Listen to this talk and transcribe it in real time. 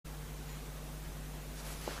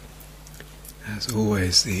There's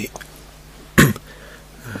always the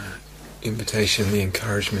invitation, the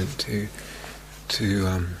encouragement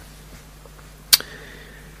to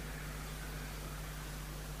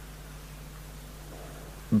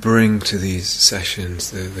bring to these sessions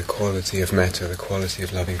the quality of metta, the quality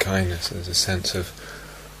of loving kindness. There's a sense of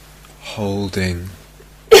holding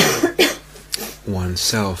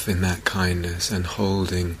oneself in that kindness and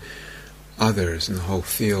holding others in the whole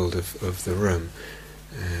field of the room,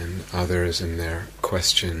 and others and their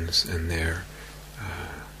questions and their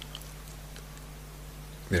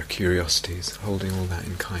curiosities, holding all that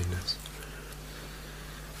in kindness.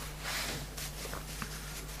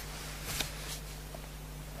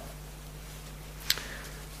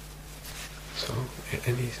 So,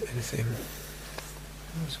 anything?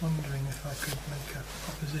 I was wondering if I could make a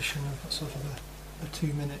proposition of a sort of a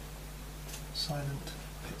 2-minute silent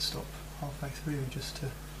pit stop halfway through, just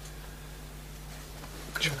to.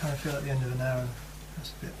 Because I kind of feel at the end of an hour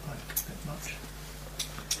that's a bit much.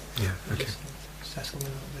 Yeah. Okay. Just settle a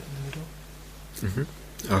little bit in the middle.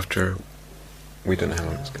 Mm-hmm. After, we don't know how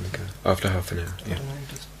long it's going to go. After half an hour. I Yeah. don't know.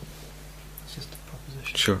 It's just a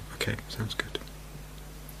proposition. Sure. Okay. Sounds good.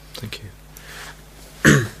 Thank you.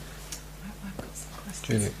 I've got some questions.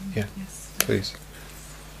 Juliet, yeah, yes. please.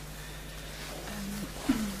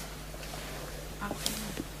 I've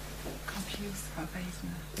been confused about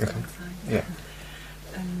Vedana for a Okay. long time. Yeah.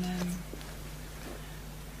 And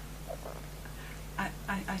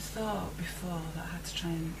I thought before that I had to try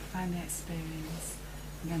and find the experience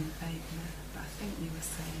and then the Vedana, but I think you were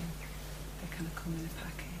saying they kind of come in a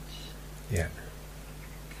package. Yeah.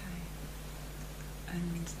 Okay.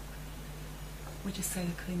 And would you say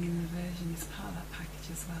the clinging aversion is part of that package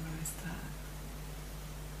as well, or is that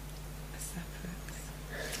a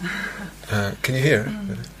separate? Can you hear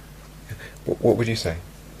it? What would you say?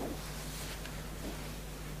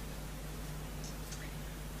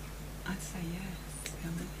 I'd say yes, to be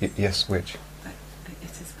honest. Yes, which? That it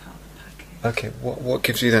is part of the package. Okay, what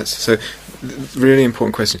gives you that? So, really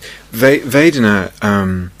important question. Vedana,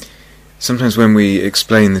 sometimes when we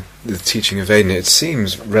explain the teaching of Vedana, it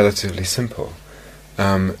seems relatively simple.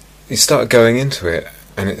 You start going into it,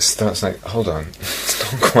 and it starts like, hold on,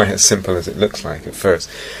 it's not quite as simple as it looks like at first.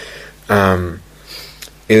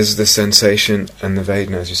 Is the sensation and the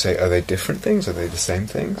Vedana, as you say, are they different things? Are they the same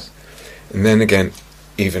things? And then again,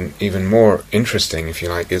 even more interesting, if you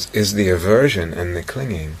like, is the aversion and the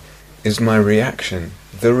clinging, is my reaction,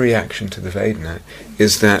 the reaction to the Vedana,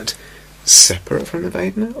 is that separate from the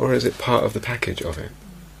Vedana, or is it part of the package of it?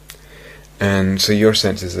 And so your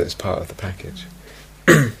sense is that it's part of the package.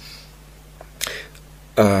 I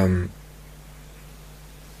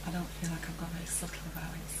don't feel like I've got very subtle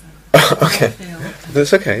about it, so Okay, I feel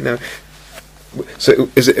that's okay. No, so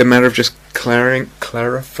is it a matter of just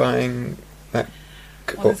clarifying that?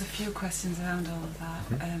 well, there's a few questions around all of that.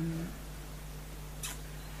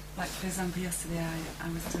 Like, for example, yesterday I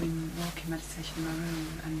was doing walking meditation in my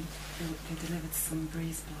room, and they delivered some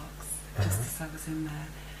breeze blocks just as I was in there.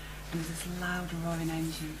 And there was this loud roaring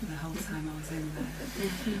engine for the whole time I was in there.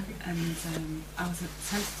 And I was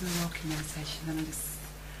attempting to do a walking meditation, and I just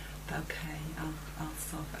thought, okay, I'll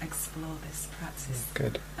sort of explore this practice.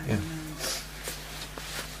 Good. And,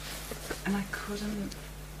 and I couldn't.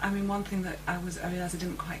 I mean, one thing that I realised I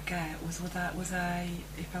didn't quite get was if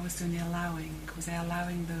I was doing the allowing, was I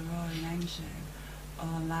allowing the roaring engine or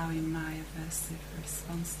allowing my aversive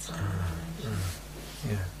response to the engine?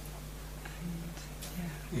 Yeah.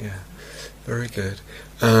 And, Yeah. Very good.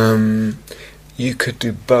 You could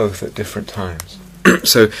do both at different times.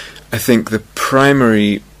 So I think the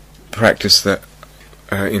primary practice that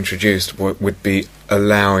introduced would be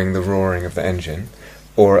allowing the roaring of the engine,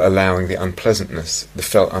 or allowing the unpleasantness, the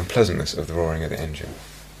felt unpleasantness of the roaring of the engine.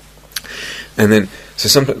 And then,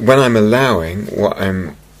 so when I'm allowing, what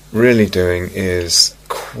I'm really doing is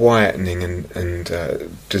quietening and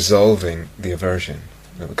dissolving the aversion,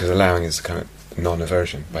 because allowing is kind of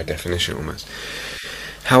non-aversion by definition almost.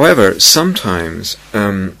 However, sometimes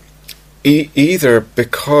either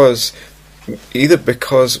because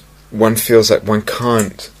one feels like one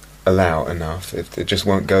can't allow enough, it just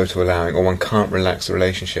won't go to allowing, or one can't relax the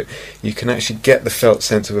relationship, you can actually get the felt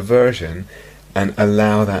sense of aversion and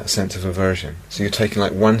allow that sense of aversion. So you're taking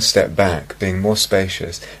like one step back, being more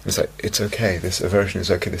spacious, and it's like, it's okay, this aversion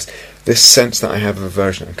is okay, this sense that I have of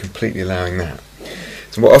aversion, I'm completely allowing that.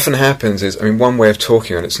 So what often happens is, I mean, one way of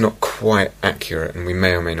talking on it, it's not quite accurate, and we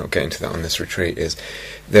may or may not get into that on this retreat, is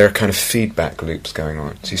there are kind of feedback loops going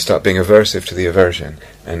on. So you start being aversive to the aversion,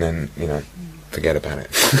 and then, forget about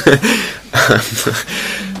it.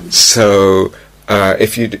 So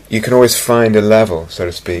if you can always find a level, so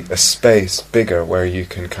to speak, a space bigger where you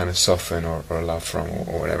can kind of soften or love from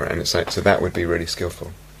or whatever, and it's like, so that would be really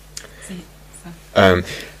skillful.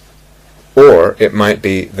 Or it might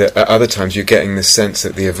be that at other times you're getting the sense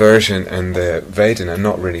that the aversion and the Vedana are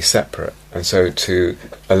not really separate, and so to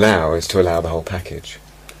allow is to allow the whole package,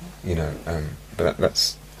 you know. But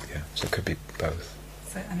that's so it could be both.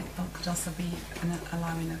 So, and it could also be an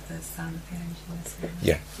allowing of the sound of the energy as well.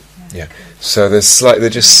 Yeah. So they're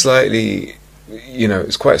just slightly, you know,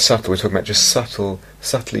 it's quite subtle. We're talking about just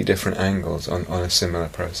subtly different angles on a similar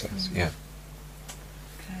process. Mm-hmm. Yeah.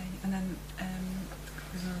 Okay, and then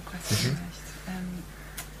there's another question.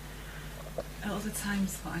 At other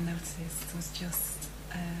times, what I noticed was just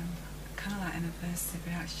kind of like an aversive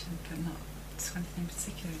reaction, but not to anything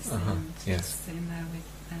particular. It seemed just sitting there with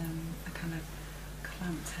a kind of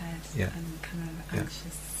clamped head and kind of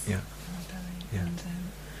anxious in my belly.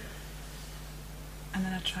 And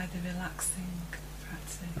then I tried the relaxing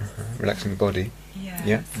practice. Relaxing the body. So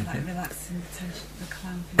like relaxing the tension, the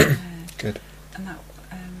clamp in the head. Good. And that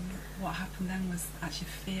what happened then was actually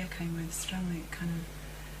fear came really strongly. It kind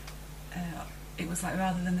of it was like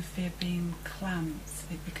rather than the fear being clamped,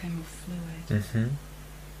 it became more fluid.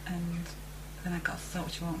 And then I got a thought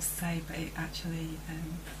which I won't say, but it actually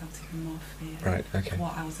felt even more fear. Right. Okay.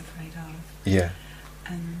 What I was afraid of. Yeah.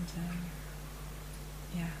 And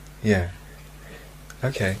Yeah.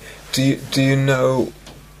 Okay. Do you know?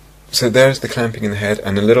 So there's the clamping in the head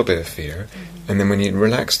and a little bit of fear, and then when you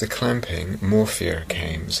relax the clamping, more fear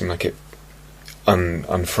came. It seemed like it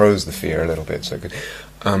unfroze the fear a little bit. So good.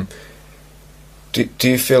 Do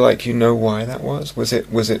you feel like you know why that was? Was it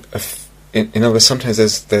in other words, sometimes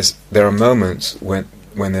there are moments when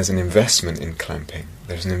there's an investment in clamping.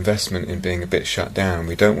 There's an investment in being a bit shut down.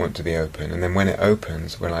 We don't want to be open, and then when it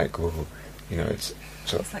opens, we're like, oh, you know, it's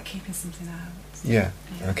like keeping something out. Yeah.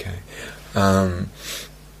 Okay.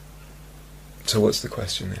 So what's the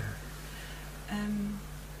question there? There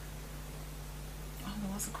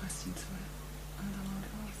was a question to it. I don't know what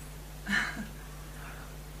it was.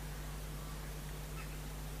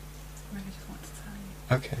 Maybe I just want to tell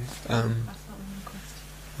you. Okay. I thought there was a question.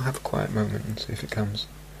 I'll have a quiet moment and see if it comes.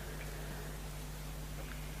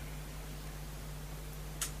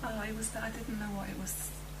 It was that I didn't know what it was.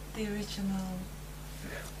 The original.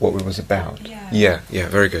 What it was about. Yeah,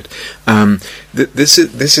 very good. This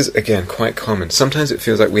is again quite common. Sometimes it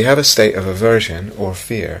feels like we have a state of aversion or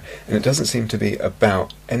fear, and it doesn't seem to be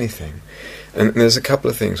about anything. And there's a couple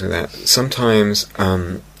of things with that. Sometimes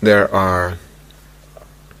there are,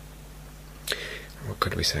 what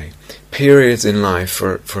could we say, periods in life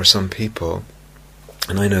for some people,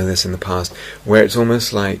 and I know this in the past, where it's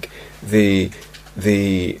almost like the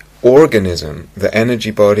organism, the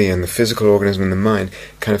energy body and the physical organism and the mind,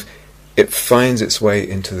 kind of, it finds its way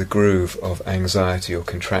into the groove of anxiety or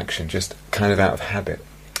contraction, just kind of out of habit.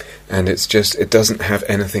 And it's just, it doesn't have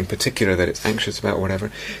anything particular that it's anxious about or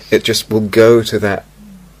whatever. It just will go to that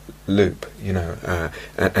loop, you know,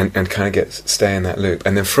 and kind of stay in that loop.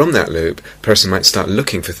 And then from that loop, a person might start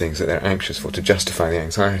looking for things that they're anxious for to justify the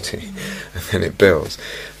anxiety. And then it builds.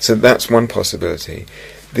 So that's one possibility.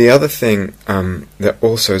 The other thing that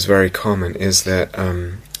also is very common is that,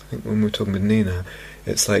 I think when we're talking with Nina,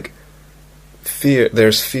 it's like fear.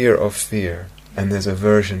 There's fear of fear, and there's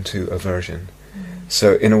aversion to aversion.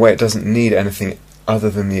 So in a way, it doesn't need anything other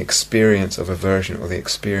than the experience of aversion or the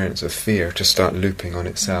experience of fear to start looping on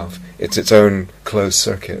itself. It's its own closed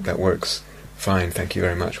circuit that works fine, thank you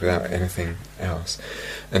very much, without anything else.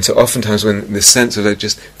 And so oftentimes when the sense of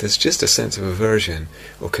there's just a sense of aversion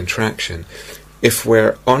or contraction, if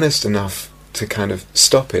we're honest enough to kind of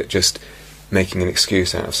stop it just making an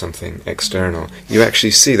excuse out of something external, you actually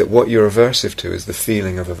see that what you're aversive to is the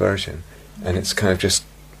feeling of aversion, and it's kind of just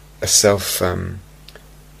a self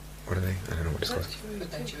what are they? I don't know what it's called.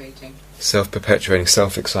 Self-perpetuating,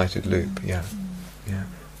 self-excited loop. Yeah,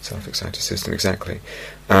 self-excited system, exactly.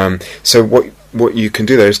 So what you can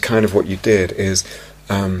do there is kind of what you did is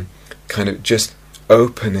kind of just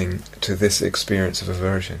opening to this experience of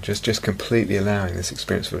aversion, just completely allowing this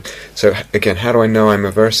experience of. So again, how do I know I'm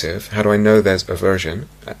aversive? How do I know there's aversion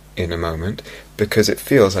in a moment? Because it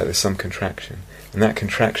feels like there's some contraction, and that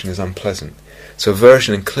contraction is unpleasant. So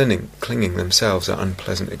aversion and clinging themselves are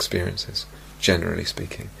unpleasant experiences, generally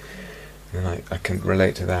speaking. And I can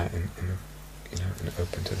relate to that and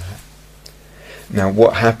open to that. Now,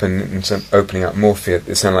 what happened in some opening up more fear,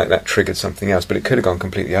 it sounded like that triggered something else, but it could have gone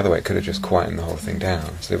completely the other way. It could have just quietened the whole thing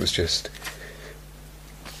down. So it was just,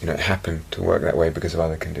 it happened to work that way because of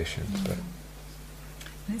other conditions. But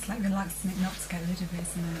and it's like relaxing it not to get rid of it,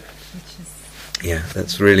 isn't it? Which is Yeah,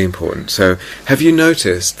 that's really important. So, have you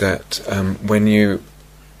noticed that when you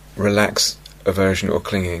relax aversion or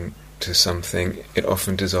clinging to something, it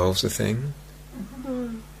often dissolves the thing?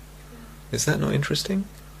 Is that not interesting?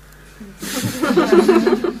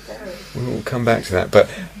 We'll come back to that. But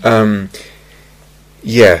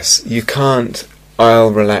yes, you can't.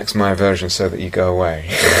 I'll relax my aversion so that you go away.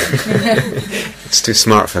 It's too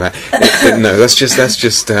smart for that. No, that's just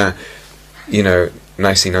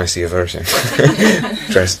nicey aversion,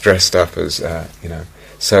 dressed up as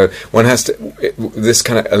So one has to. This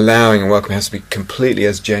kind of allowing and welcome has to be completely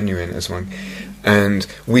as genuine as one. And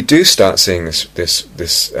we do start seeing this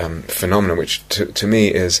phenomenon, which to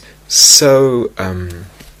me is so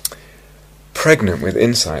pregnant with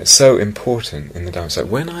insight, so important in the Dharma. So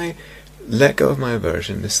when I let go of my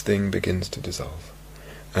aversion, this thing begins to dissolve.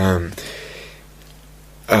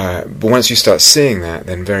 But once you start seeing that,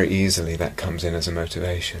 then very easily that comes in as a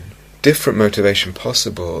motivation. Different motivation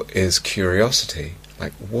possible is curiosity.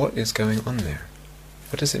 Like, what is going on there?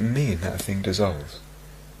 What does it mean that a thing dissolves?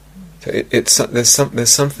 So there's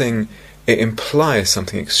something. It implies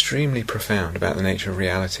something extremely profound about the nature of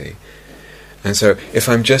reality. And so, if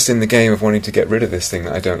I'm just in the game of wanting to get rid of this thing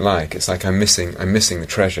that I don't like, it's like I'm missing the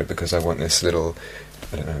treasure because I want this little,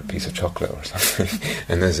 I don't know, piece of chocolate or something.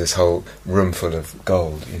 And there's this whole room full of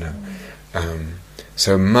gold,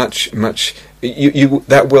 So much,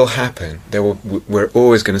 that will happen. We're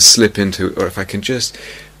always going to slip into, or if I can just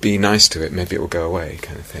be nice to it, maybe it will go away,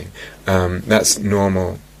 kind of thing. That's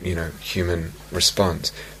normal, human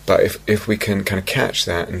response. But if we can kind of catch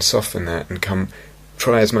that and soften that and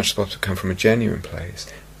try as much as possible to come from a genuine place,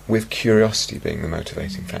 with curiosity being the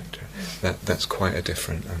motivating factor, that's quite a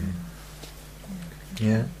different.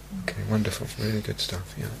 Yeah. Okay. Wonderful. Really good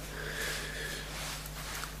stuff. Yeah.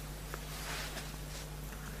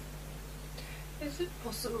 Is it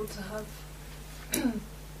possible to have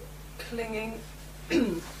clinging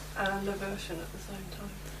and aversion at the same time?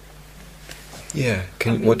 Yeah.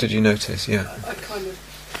 What did you notice? Yeah. I kind of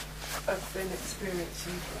have been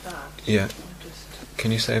experiencing that. Yeah.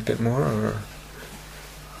 Can you say a bit more, or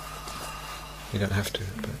you don't have to?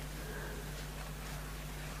 But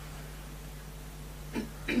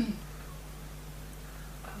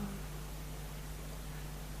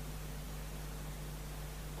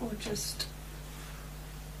or just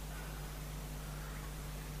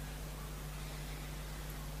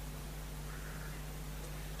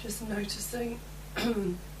noticing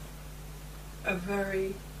a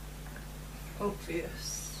very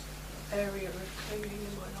obvious area of clinging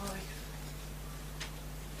in my life,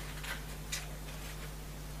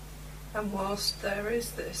 and whilst there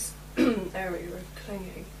is this area of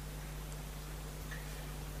clinging,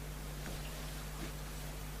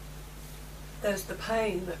 there's the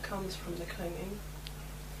pain that comes from the clinging,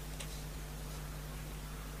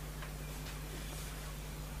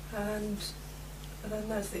 and then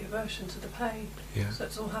there's the aversion to the pain. Yeah. So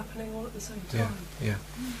it's all happening all at the same time. Yeah,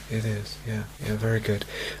 it is. Yeah, very good.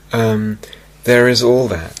 There is all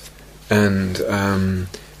that, and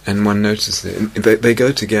one notices it. They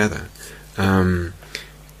go together.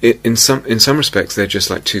 In some respects, they're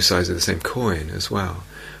just like two sides of the same coin as well,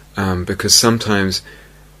 because sometimes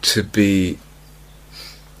to be.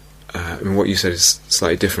 What you said is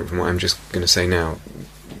slightly different from what I'm just going to say now.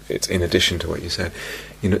 It's in addition to what you said.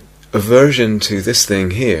 Aversion to this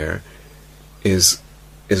thing here is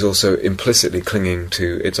also implicitly clinging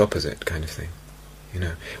to its opposite kind of thing.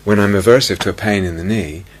 When I'm aversive to a pain in the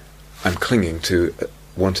knee, I'm clinging to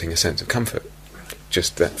wanting a sense of comfort.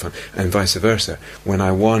 Just that fun, and vice versa. When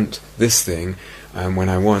I want this thing, when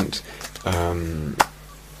I want,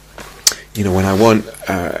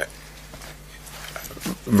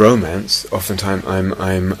 romance, oftentimes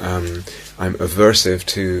I'm aversive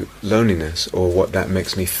to loneliness, or what that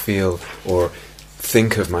makes me feel or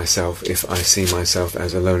think of myself if I see myself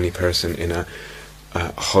as a lonely person in a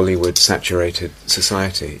Hollywood saturated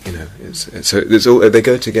society. So there's all, they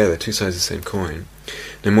go together, two sides of the same coin.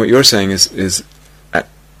 And what you're saying is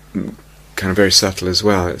kind of very subtle as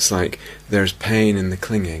well. It's like there's pain in the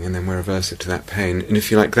clinging, and then we're aversive to that pain. And if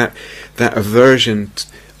you like, that aversion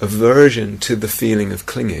to the feeling of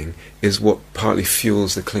clinging is what partly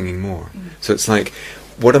fuels the clinging more. So it's like,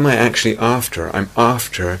 what am I actually after? I'm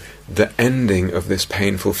after the ending of this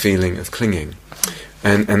painful feeling of clinging,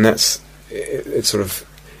 and that's it's sort of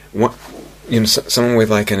what someone with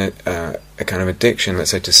like a kind of addiction, let's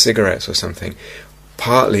say to cigarettes or something.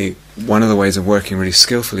 Partly one of the ways of working really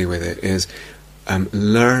skillfully with it is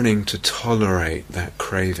learning to tolerate that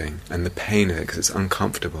craving and the pain of it, because it's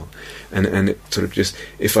uncomfortable, and it sort of just,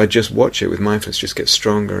 if I just watch it with mindfulness, just gets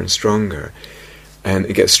stronger and stronger, and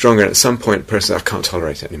it gets stronger, and at some point, the person says, I can't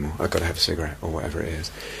tolerate it anymore, I've got to have a cigarette, or whatever it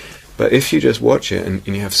is. But if you just watch it, and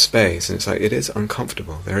you have space, and it's like, it is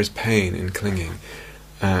uncomfortable, there is pain in clinging,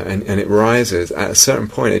 and it rises, at a certain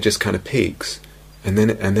point it just kind of peaks, and then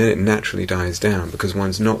it naturally dies down, because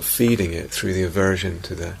one's not feeding it through the aversion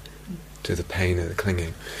to the pain of the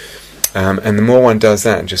clinging. And the more one does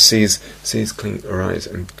that and just sees clinging arise,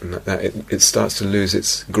 and that it starts to lose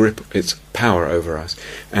its grip, its power over us,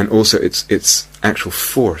 and also its actual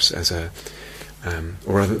force as a,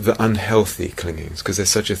 or rather the unhealthy clingings, because there's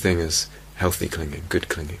such a thing as healthy clinging, good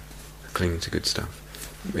clinging to good stuff,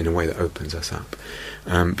 in a way that opens us up.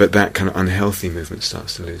 But that kind of unhealthy movement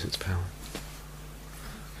starts to lose its power.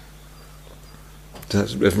 So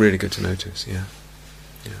that's really good to notice, yeah.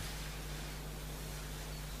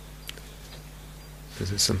 Is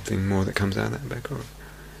there something more that comes out of that, Becca?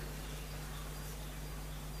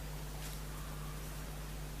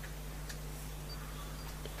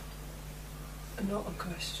 Not a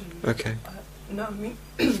question. Okay. No, I mean,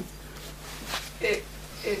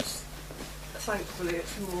 it's thankfully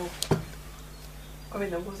it's more. I mean,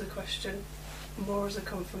 there was a question, more as a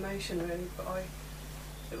confirmation, really, but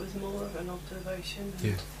it was more of an observation.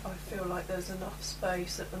 And Yes. I feel like there's enough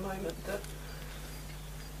space at the moment that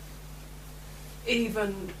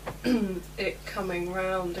even it coming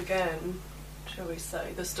round again, shall we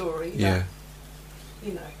say, the story that,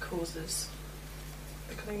 causes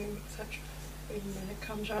the clinging, etc. Even when it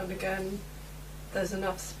comes round again, there's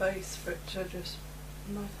enough space for it to just,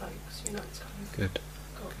 no thanks, it's kind of Good.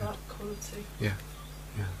 got that quality. Yeah.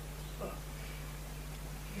 But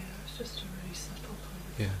it's just a really subtle kind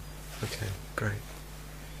of. Yeah. Okay. Great.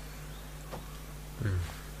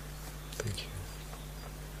 Thank you.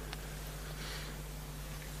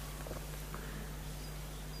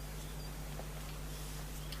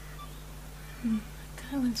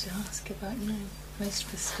 I wanted to ask about, most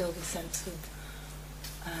of us feel the sense of,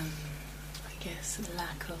 I guess,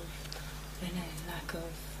 lack of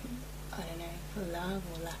love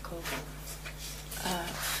or lack of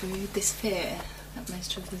food, this fear that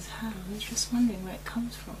most of us have. I was just wondering where it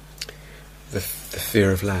comes from. The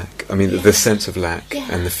fear of lack. I mean, the sense of lack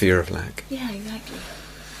and the fear of lack. Yeah, exactly.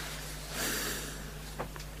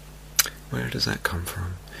 Where does that come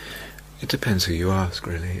from? It depends who you ask,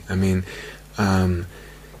 really. I mean,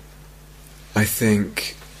 I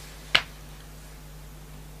think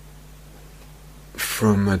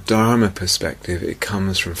from a Dharma perspective, it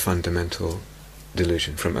comes from fundamental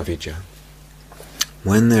delusion, from avidya.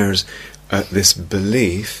 When there's this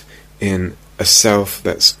belief in a self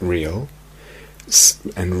that's real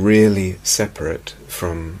and really separate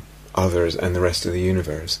from others and the rest of the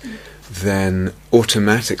universe, then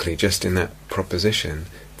automatically, just in that proposition,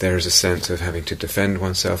 there is a sense of having to defend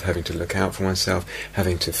oneself, having to look out for oneself,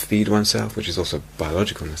 having to feed oneself, which is also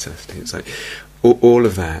biological necessity. It's like all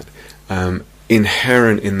of that,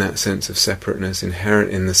 inherent in that sense of separateness, inherent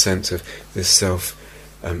in the sense of this self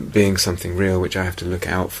being something real which I have to look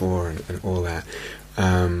out for, and all that.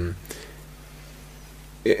 In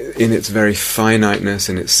its very finiteness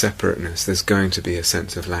and its separateness, there's going to be a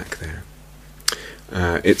sense of lack there.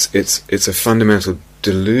 It's a fundamental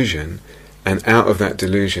delusion. And out of that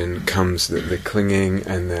delusion comes the clinging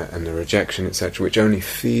and the rejection, etc., which only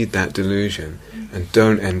feed that delusion and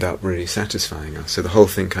don't end up really satisfying us. So the whole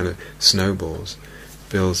thing kind of snowballs,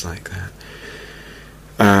 builds like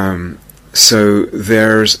that. So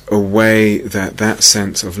there's a way that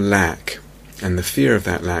sense of lack and the fear of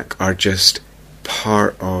that lack are just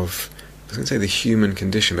part of, I was going to say the human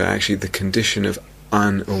condition, but actually the condition of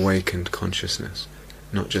unawakened consciousness,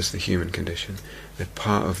 not just the human condition. They're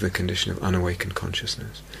part of the condition of unawakened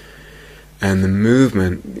consciousness. And the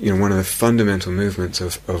movement, one of the fundamental movements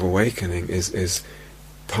of awakening is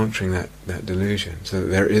puncturing that delusion, so that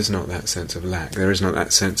there is not that sense of lack, there is not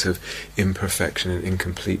that sense of imperfection and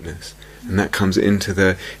incompleteness. And that comes into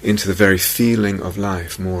the very feeling of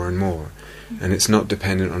life more and more. And it's not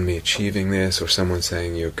dependent on me achieving this, or someone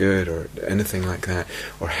saying you're good, or anything like that,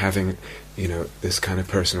 or having this kind of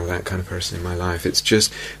person or that kind of person in my life. It's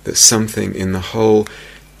just that something in the whole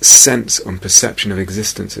sense and perception of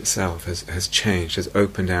existence itself has changed, has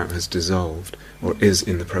opened out, has dissolved, or is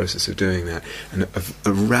in the process of doing that. And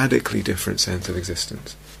a radically different sense of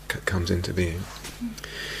existence comes into being.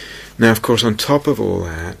 Now, of course, on top of all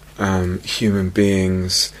that, human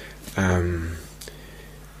beings,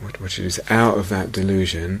 what should I say, out of that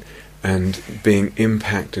delusion, and being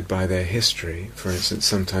impacted by their history. For instance,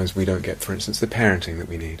 sometimes we don't get, for instance, the parenting that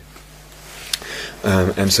we need.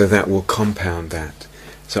 And so that will compound that.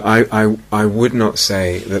 So I would not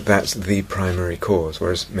say that that's the primary cause,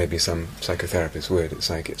 whereas maybe some psychotherapists would. It's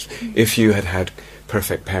like if you had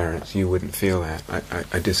perfect parents, you wouldn't feel that.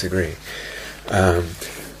 I disagree. And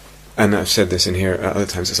I've said this in here at other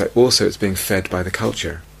times. It's like also it's being fed by the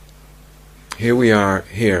culture. Here we are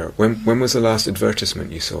here. When was the last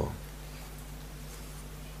advertisement you saw?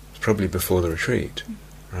 It's probably before the retreat,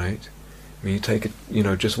 right? I mean,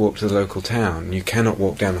 just walk to the local town, and you cannot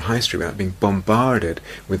walk down the high street without being bombarded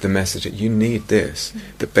with the message that you need this,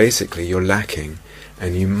 that basically you're lacking,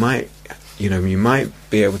 and you might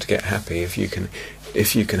be able to get happy if you can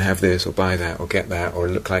have this, or buy that, or get that, or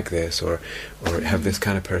look like this, or have this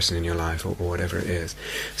kind of person in your life, or whatever it is.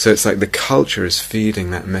 So it's like the culture is feeding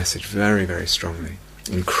that message very, very strongly.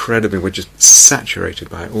 Incredibly, we're just saturated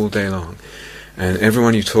by it all day long. And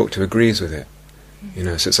everyone you talk to agrees with it.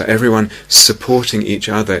 So it's like everyone supporting each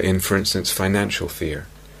other in, for instance, financial fear.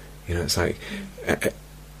 It's like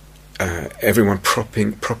everyone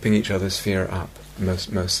propping each other's fear up,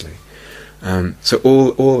 mostly. So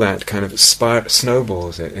all that kind of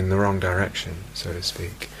snowballs it in the wrong direction, so to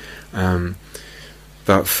speak.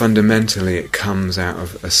 But fundamentally it comes out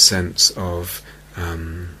of a sense of a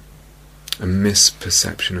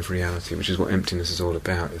misperception of reality, which is what emptiness is all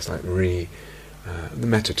about. It's like the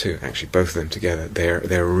metta too, actually, both of them together, they're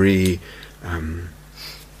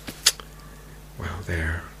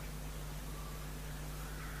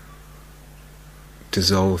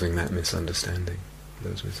dissolving that misunderstanding,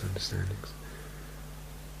 those misunderstandings.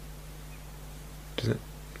 Does that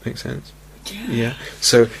make sense? Yeah.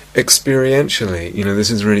 So experientially, this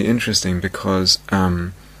is really interesting because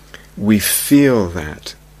we feel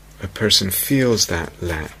that, a person feels that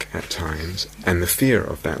lack at times, and the fear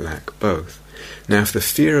of that lack both. Now, if the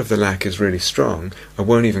fear of the lack is really strong, I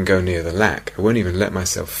won't even go near the lack. I won't even let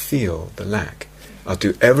myself feel the lack. I'll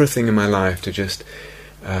do everything in my life to just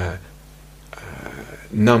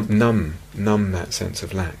numb that sense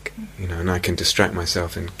of lack, and I can distract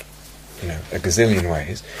myself in a gazillion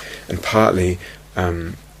ways, and partly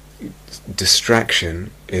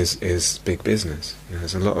distraction is big business.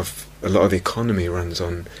 There's a lot of the economy runs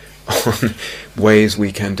on ways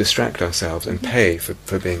we can distract ourselves and pay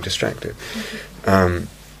for being distracted.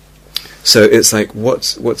 So it's like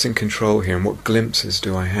what's in control here, and what glimpses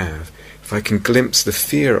do I have? If I can glimpse the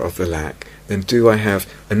fear of the lack, then do I have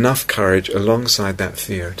enough courage alongside that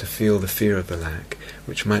fear to feel the fear of the lack,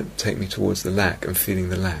 which might take me towards the lack and feeling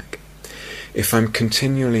the lack. If I'm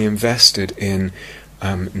continually invested in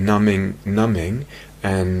numbing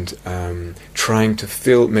and trying to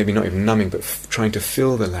fill, maybe not even numbing, but trying to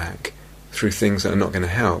fill the lack through things that are not going to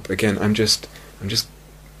help, again, I'm just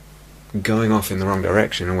going off in the wrong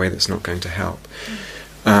direction in a way that's not going to help.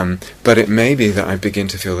 But it may be that I begin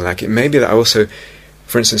to feel the lack. It may be that I also,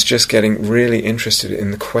 for instance, just getting really interested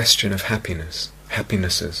in the question of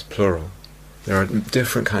happinesses, plural. There are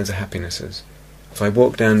different kinds of happinesses. If I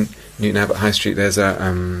walk down Newton Abbot High Street, there's a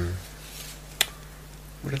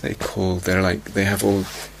what are they called? They have all.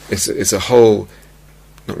 It's a whole,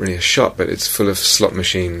 not really a shop, but it's full of slot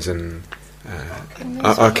machines and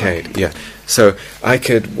arcade. Yeah. So I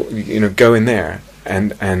could go in there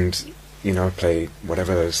and play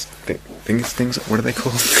whatever those things. What are they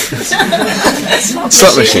called?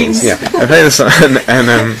 Slot machines. Yeah. I play the slot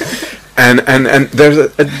and there's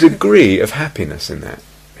a degree of happiness in that.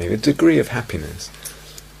 Maybe a degree of happiness.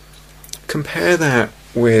 Compare that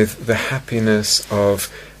with the happiness of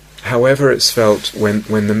however it's felt when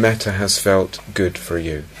the metta has felt good for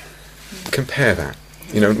you. Compare that.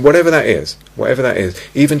 Whatever that is,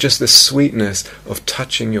 even just the sweetness of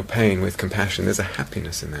touching your pain with compassion, there's a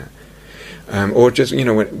happiness in that. Or just,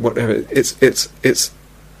 whatever, it's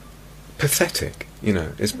pathetic,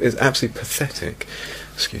 it's absolutely pathetic.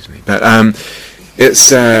 Excuse me. But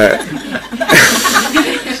it's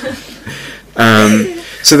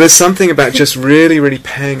so there's something about just really, really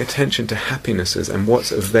paying attention to happinesses and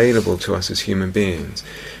what's available to us as human beings.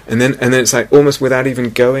 And then it's like almost without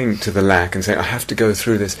even going to the lack and saying, I have to go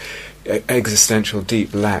through this existential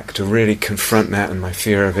deep lack to really confront that and my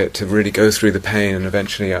fear of it, to really go through the pain, and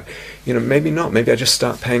eventually, maybe not. Maybe I just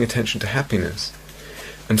start paying attention to happiness.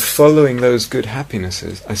 And following those good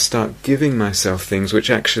happinesses, I start giving myself things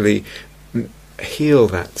which actually heal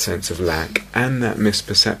that sense of lack and that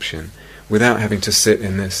misperception, without having to sit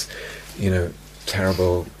in this,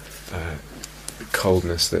 terrible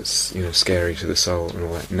coldness that's, scary to the soul and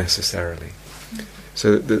all that necessarily.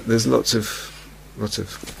 So there's lots of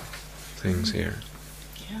things here.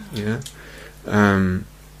 Yeah. Now,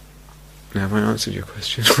 have I answered your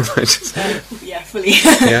question? Yeah, fully.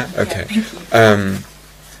 Yeah. Okay.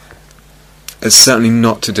 it's certainly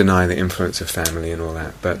not to deny the influence of family and all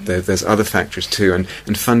that, but there's other factors too, and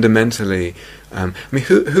fundamentally, I mean,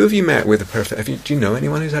 who have you met with a perfect? Do you know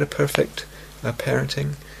anyone who's had a perfect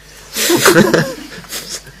parenting?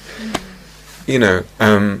 You know,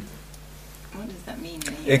 what does that mean?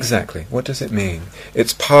 Anyway? Exactly. What does it mean?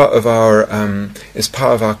 It's part of our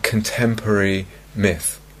contemporary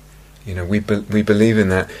myth. You know, we believe in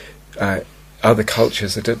that. Other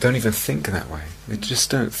cultures that don't even think that way. They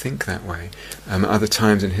just don't think that way. Other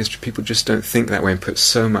times in history, people just don't think that way and put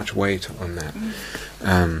so much weight on that.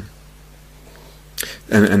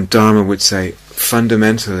 And Dharma would say,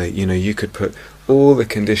 fundamentally, you know, you could put all the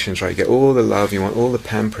conditions right, you get all the love you want, all the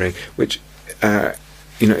pampering, which,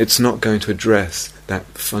 you know, it's not going to address that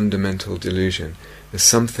fundamental delusion. There's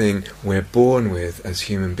something we're born with as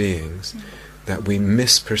human beings that we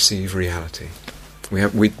misperceive reality.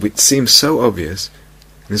 It seems so obvious.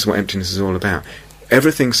 This is what emptiness is all about.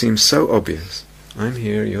 Everything seems so obvious. I'm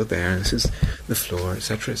here, you're there, this is the floor,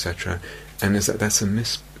 etc., etc. And there's a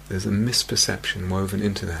misperception woven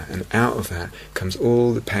into that, and out of that comes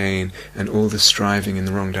all the pain and all the striving in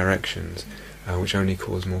the wrong directions, which only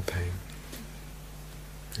cause more pain.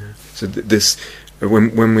 Yeah. So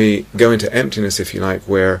when we go into emptiness, if you like,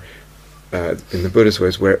 where in the Buddha's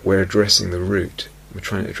words, we're addressing the root. We're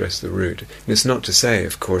trying to address the root. And it's not to say,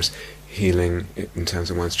 of course, healing in terms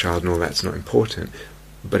of one's child and all that's not important,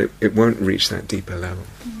 but it won't reach that deeper level.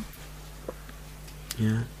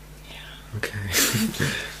 Yeah? Yeah. Okay.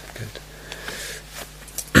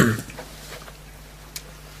 Good.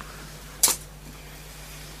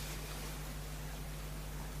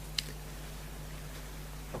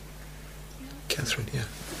 Catherine, yeah.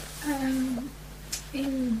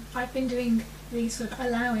 I've been doing the sort of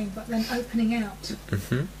allowing, but then opening out,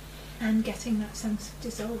 and getting that sense of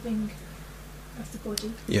dissolving of the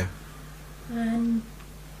body. Yeah.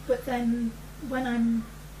 But then when and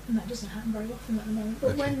that doesn't happen very often at the moment,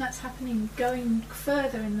 but when that's happening, going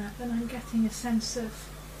further in that, then I'm getting a sense of,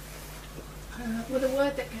 the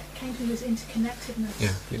word that came to me was interconnectedness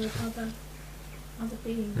with other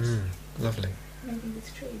beings. Lovely. Maybe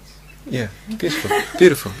with trees. Yeah, beautiful.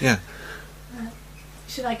 Beautiful, yeah.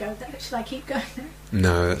 Should I go there? Should I keep going there?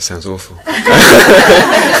 No, that sounds awful.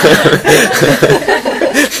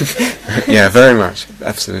 Yeah, very much.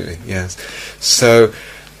 Absolutely, yes. So,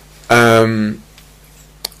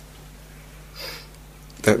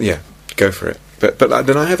 go for it. But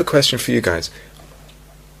then I have a question for you guys.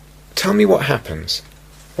 Tell me what happens.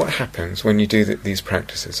 What happens when you do these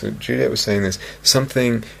practices? So Juliet was saying this.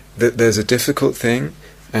 Something, that there's a difficult thing,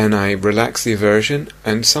 and I relax the aversion,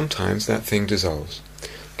 and sometimes that thing dissolves.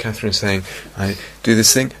 Catherine's saying, I do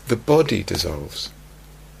this thing, the body dissolves.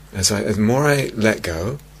 As more I let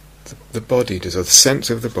go, the body dissolves, the sense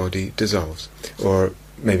of the body dissolves. Or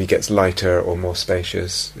maybe gets lighter or more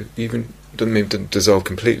spacious. It even doesn't dissolve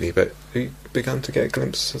completely, but you've begun to get a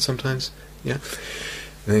glimpse sometimes. Yeah?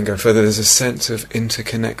 And then going further, there's a sense of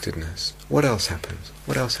interconnectedness. What else happens?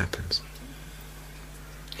 What else happens?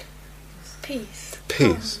 Peace.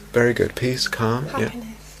 Peace. Calm. Very good. Peace, calm. Happiness.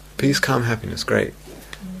 Yeah. Peace, calm, happiness. Great.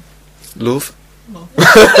 Love?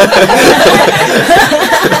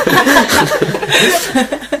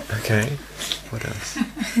 Okay. What else?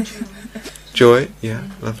 Joy? Yeah,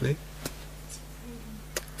 lovely.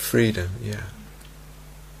 Freedom, yeah.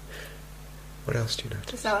 What else do you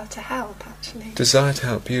notice? Desire to help, actually. Desire to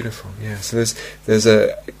help, beautiful. Yeah. So there's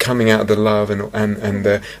a coming out of the love and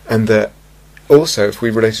the also, if we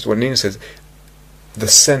relate it to what Nina says, the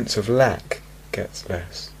sense of lack gets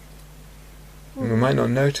less. And we might not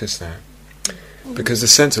notice that. Because the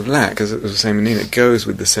sense of lack, as I was saying with Nina, goes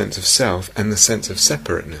with the sense of self and the sense of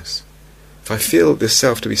separateness. If I feel this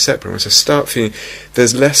self to be separate, once I start feeling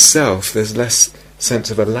there's less self, there's less sense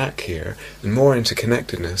of a lack here, and more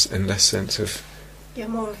interconnectedness and less sense of... You're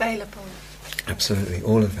more available. Absolutely,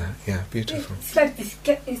 all of that, yeah, beautiful. It's like this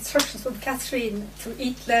instructions from Catherine to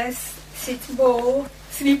eat less, sit more,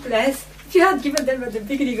 sleep less. If you had given them at the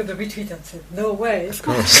beginning of the retreat, I'd said, no way. Of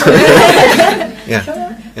course. Yeah.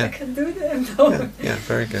 I can do them. No. Yeah,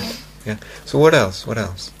 very good. Yeah. So what else? What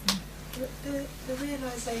else? The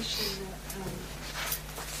realisation that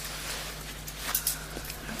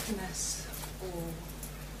happiness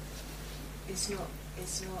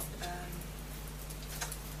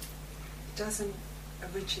doesn't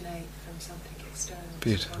originate from something external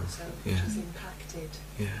Beautiful. to oneself, Yeah. which is impacted.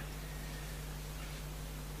 Yeah.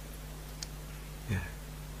 Yeah.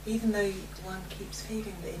 Even though one keeps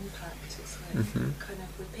feeling the impact, it's like kind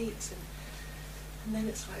of repeats, and then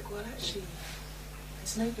it's like, well, actually,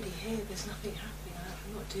 there's nobody here, there's nothing happening,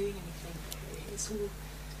 I'm not doing anything. It's all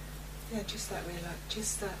Yeah, just that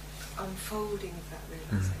unfolding of that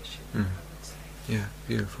realisation, I would say. Yeah,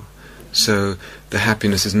 beautiful. So the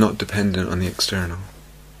happiness is not dependent on the external.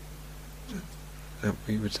 Is that what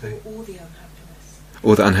you would say? Or the unhappiness.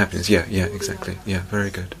 Or the unhappiness, yeah, exactly. Yeah, very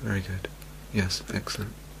good. Yes,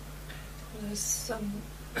 excellent. There's some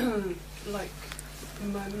like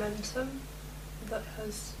momentum that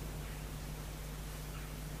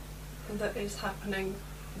is happening,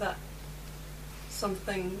 that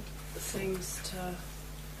something seems to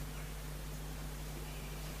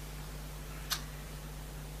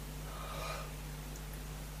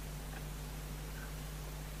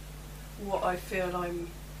what I feel I'm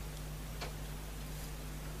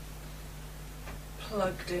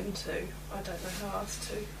plugged into, I don't know how else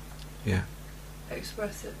to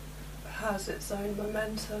express it, has its own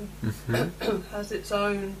momentum, has its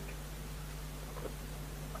own,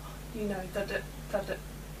 that it,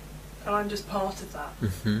 and I'm just part of that.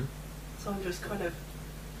 So I'm just kind of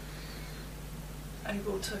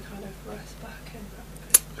able to kind of rest back in that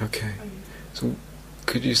bit. Okay. So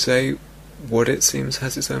could you say what it seems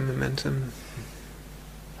has its own momentum?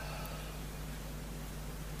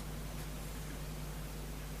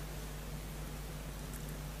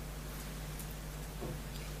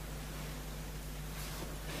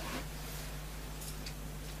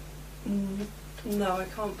 No, I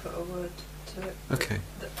can't put a word to it. Okay.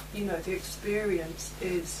 The experience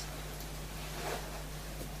is,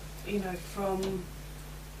 from,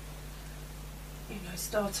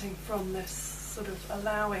 starting from this sort of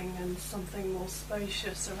allowing and something more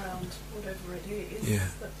spacious around whatever it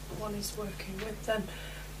is that one is working with, then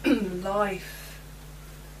life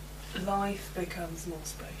becomes more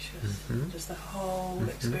spacious. Just the whole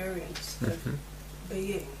experience of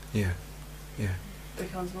being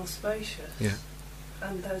becomes more spacious.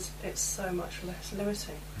 And it's so much less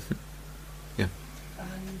limiting.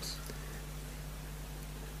 And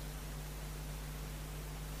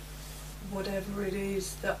whatever it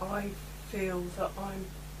is that I feel that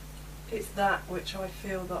it's that which I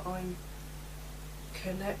feel that I'm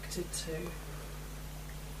connected to,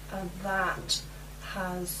 and that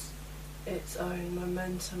has its own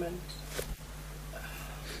momentum and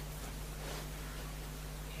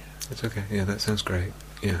That's okay. Yeah, that sounds great.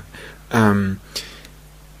 Yeah.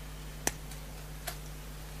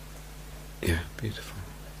 Yeah, beautiful.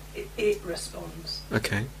 It responds.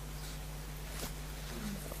 Okay.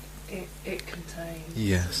 It contains.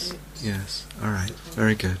 Yes. Yes. All right.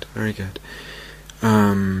 Very good. Very good.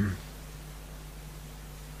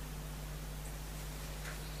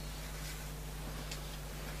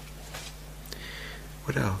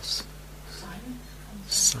 What else?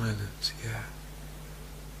 Silence. Yeah.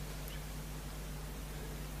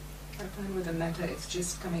 I find with the metta, it's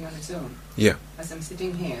just coming on its own. Yeah. As I'm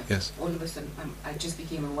sitting here, all of a sudden, I just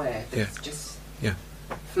became aware that it's just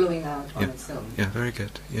flowing out on its own. Yeah, very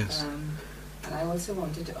good. Yes. And I also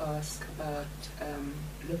wanted to ask about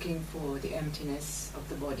looking for the emptiness of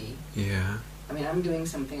the body. Yeah. I mean, I'm doing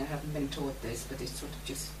something, I haven't been taught this, but it sort of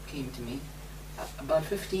just came to me. About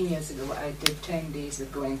 15 years ago, I did 10 days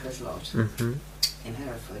with Goenka's lot in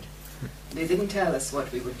Hereford. They didn't tell us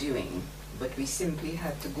what we were doing, but we simply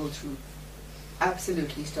had to go through,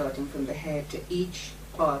 absolutely starting from the head to each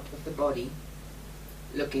part of the body,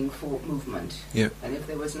 looking for movement. And if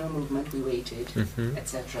there was no movement, we waited,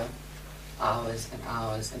 etc. Hours and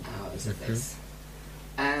hours and hours of this.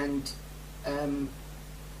 And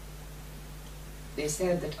they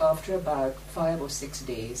said that after about 5 or 6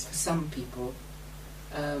 days, for some people,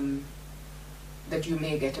 that you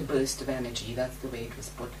may get a burst of energy. That's the way it was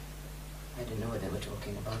put. I didn't know what they were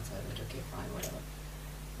talking about, so I thought, okay, fine, whatever.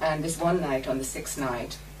 And this one night, on the 6th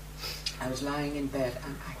night, I was lying in bed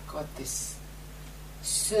and I got this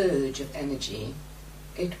surge of energy.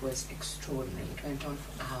 It was extraordinary. It went on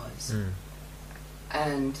for hours.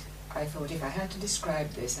 And I thought if I had to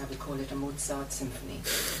describe this, I would call it a Mozart symphony.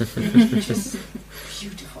 Just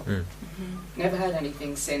beautiful. Never had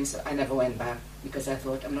anything since. I never went back because I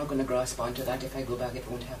thought I'm not going to grasp onto that. If I go back, it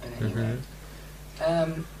won't happen anyway.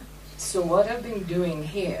 So what I've been doing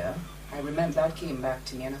here, I remember that came back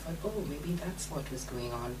to me and I thought, oh, maybe that's what was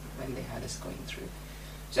going on when they had us going through.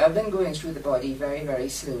 So I've been going through the body very, very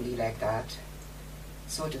slowly like that,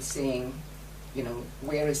 sort of saying,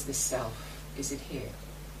 where is this self? Is it here?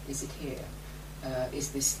 Is it here? Is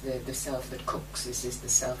this the self that cooks? Is this the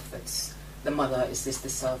self that's the mother? Is this the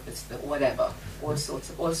self that's the whatever? All sorts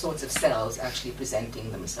of selves actually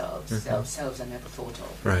presenting themselves. Selves are never thought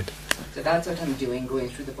of. Right. So that's what I'm doing, going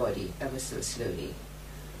through the body ever so slowly.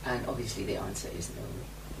 And obviously the answer is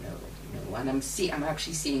no. And I'm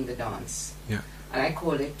actually seeing the dance. Yeah. And I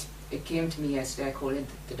call it it came to me yesterday. I call it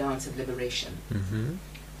the dance of liberation,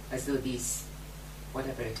 as though these,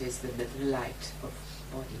 whatever it is, the light of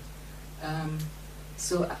body.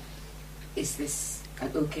 Is this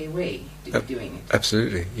an okay way to be doing it?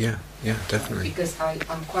 Absolutely, yeah, definitely. Because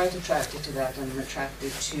I'm quite attracted to that, and I'm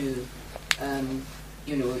attracted to,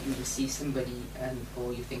 you know, you will see somebody,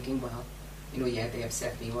 or you're thinking, well, you know, yeah, they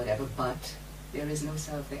upset me, whatever, but there is no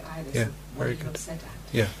self there either. Yeah, so what very are you good. upset at?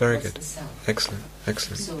 Yeah, very What's good. the self? Excellent.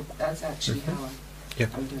 So that's actually how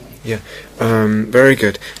I'm doing it. Yeah, very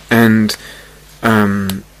good. And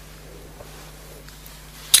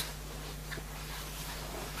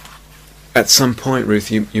at some point, Ruth,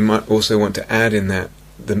 you might also want to add in that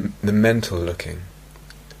the mental looking.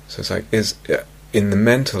 So it's like, in the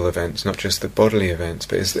mental events, not just the bodily events,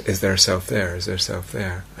 but is there a self there? Is there a self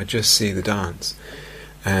there? I just see the dance,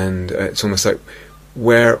 and it's almost like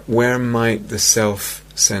where might the self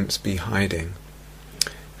sense be hiding?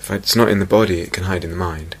 If it's not in the body, it can hide in the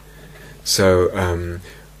mind. So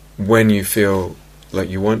when you feel like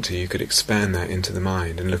you want to, you could expand that into the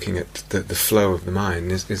mind and looking at the flow of the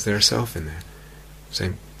mind. Is there a self in there?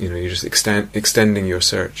 Same, you know, you're just extending your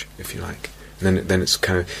search, if you like. And then it's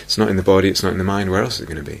kind of, it's not in the body, it's not in the mind. Where else is it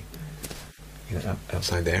going to be? You know,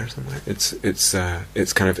 outside there somewhere.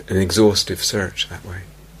 It's kind of an exhaustive search that way.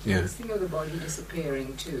 Yeah. This thing of the body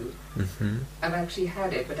disappearing too. Mm-hmm. I've actually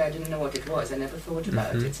had it, but I didn't know what it was. I never thought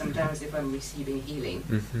about it. Sometimes if I'm receiving healing,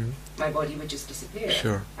 my body would just disappear.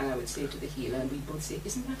 Sure. And I would say to the healer, and we both say,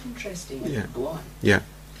 isn't that interesting? And Yeah. go on. Yeah.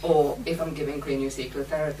 Or if I'm giving craniosacral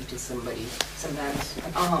therapy to somebody, sometimes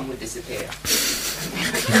an arm would disappear.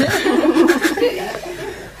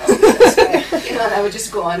 You know, and I would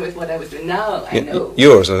just go on with what I was doing. Now I know.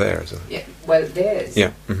 Yours or theirs? Or? Yeah, well, theirs.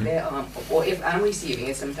 Yeah. Their arm. Or if I'm receiving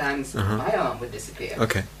it, sometimes my arm would disappear.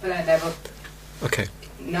 Okay. But I never. Okay.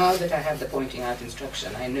 Now that I have the pointing out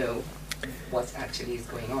instruction, I know what actually is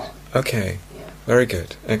going on. Okay. Yeah. Very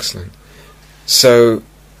good. Excellent. So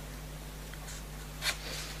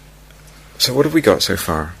what have we got so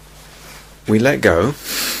far? We let go.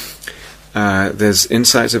 There's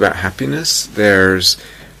insights about happiness. There's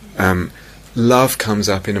love comes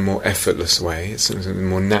up in a more effortless way. It's in a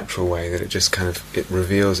more natural way that it just kind of it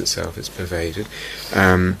reveals itself. It's pervaded.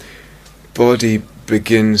 Body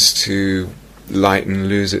begins to lighten,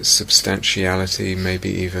 lose its substantiality, maybe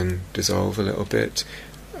even dissolve a little bit.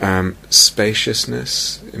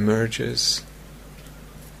 Spaciousness emerges.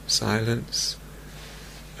 Silence.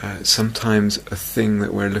 Sometimes a thing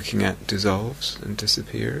that we're looking at dissolves and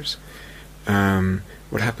disappears.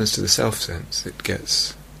 What happens to the self-sense? It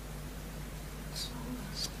gets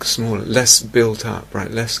smaller, less built up, right?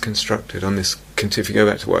 Less constructed on this. If you go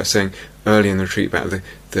back to what I was saying early in the retreat about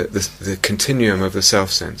the continuum of the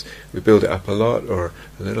self-sense, we build it up a lot, or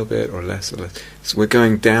a little bit, or less, or less. So we're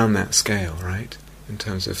going down that scale, right? In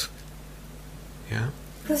terms of, yeah.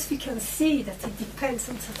 Because we can see that it depends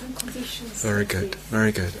on certain conditions. Very good,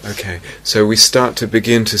 very good. Okay, so we start to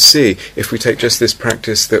begin to see, if we take just this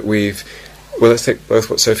practice that we've, well, let's take both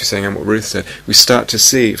what Sophie's saying and what Ruth said, we start to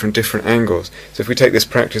see from different angles. So if we take this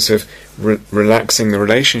practice of relaxing the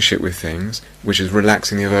relationship with things, which is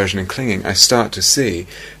relaxing the aversion and clinging, I start to see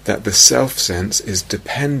that the self-sense is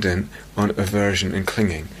dependent on aversion and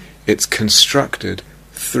clinging. It's constructed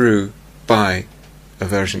by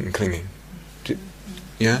aversion and clinging.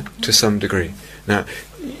 Yeah, to some degree. Now,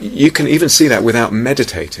 you can even see that without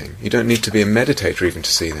meditating. You don't need to be a meditator even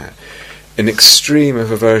to see that. An extreme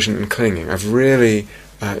of aversion and clinging. I've really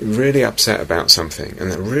upset about something,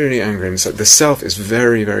 and I'm really angry, and so the self is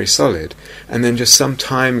very, very solid. And then just some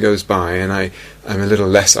time goes by, and I'm a little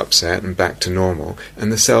less upset and back to normal,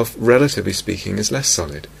 and the self, relatively speaking, is less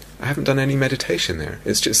solid. I haven't done any meditation there.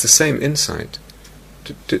 It's just the same insight.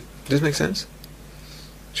 Does it make sense?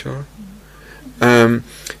 Sure?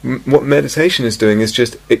 What meditation is doing is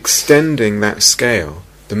just extending that scale,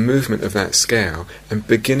 the movement of that scale, and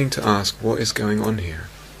beginning to ask what is going on here,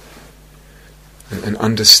 and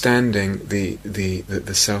understanding the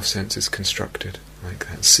self-sense is constructed like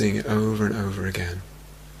that, seeing it over and over again.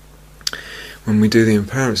 When we do the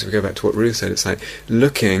impermanence, if we go back to what Ruth said, it's like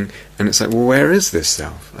looking, and it's like, well, where is this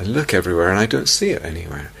self? I look everywhere and I don't see it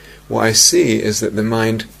anywhere. What I see is that the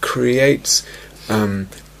mind creates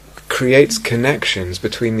connections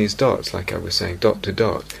between these dots, like I was saying, dot to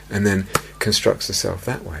dot, and then constructs the self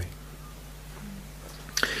that way.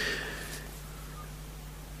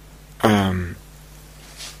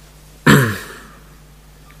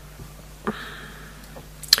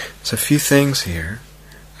 So a few things here.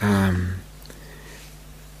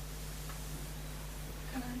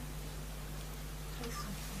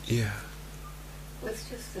 Yeah. It's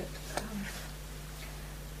just that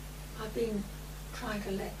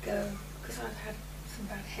go, because I've had some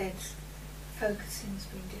bad heads, focusing's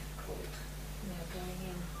been difficult, going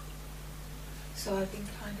in. So I've been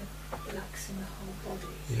kind of relaxing the whole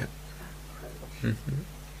body. Yeah. That approach. Mm-hmm.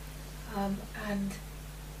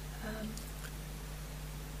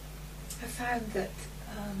 I found that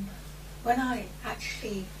when I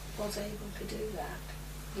actually was able to do that,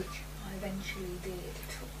 which I eventually did, it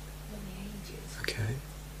took many ages. Okay.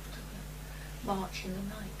 It took a march in the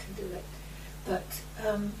night to do it. But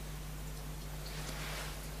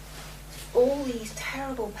all these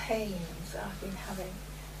terrible pains that I've been having,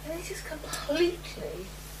 and they just completely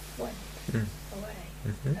went away.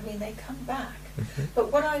 Mm-hmm. I mean, they come back. Mm-hmm.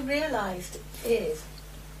 But what I realised is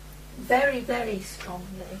very, very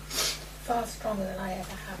strongly, far stronger than I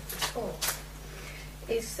ever have before,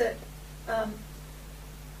 is that,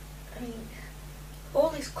 all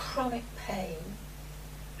this chronic pain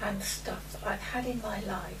and stuff that I've had in my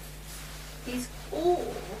life is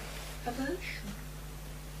all aversion.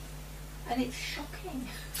 And it's shocking.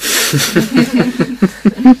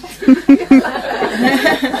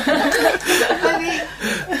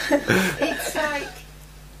 It's like,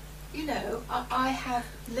 I have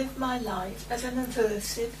lived my life as an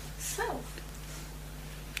aversive self.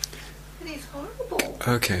 It is horrible.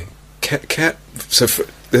 Okay. So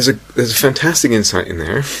there's a fantastic insight in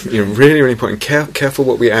there. Really, really important. Careful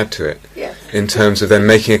what we add to it. Yes. In terms of then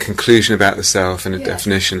making a conclusion about the self and a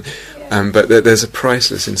definition. Yeah. But there's a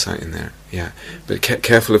priceless insight in there. Yeah. But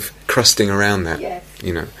careful of crusting around that. Yes.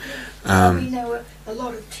 A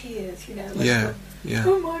lot of tears. Yeah. Yeah.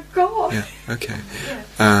 Oh my God. Yeah. Okay.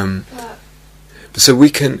 Yeah. So we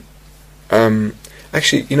can.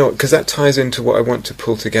 Actually, because that ties into what I want to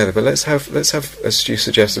pull together. But let's have, as Stu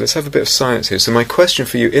suggested, let's have a bit of silence here. So my question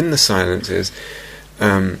for you in the silence is,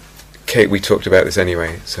 Kate, we talked about this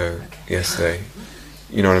anyway. So yesterday,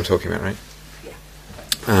 you know what I'm talking about, right?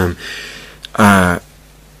 Yeah.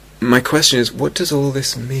 My question is, what does all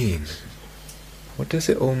this mean? What does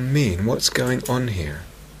it all mean? What's going on here?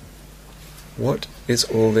 What is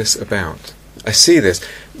all this about? I see this.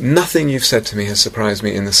 Nothing you've said to me has surprised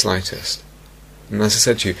me in the slightest. And as I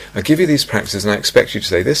said to you, I give you these practices and I expect you to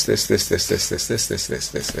say this,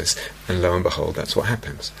 and lo and behold, that's what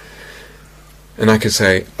happens. And I could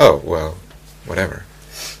say, oh, well, whatever.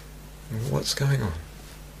 What's going on?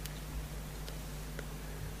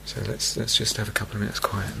 So let's just have a couple of minutes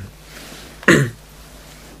quiet.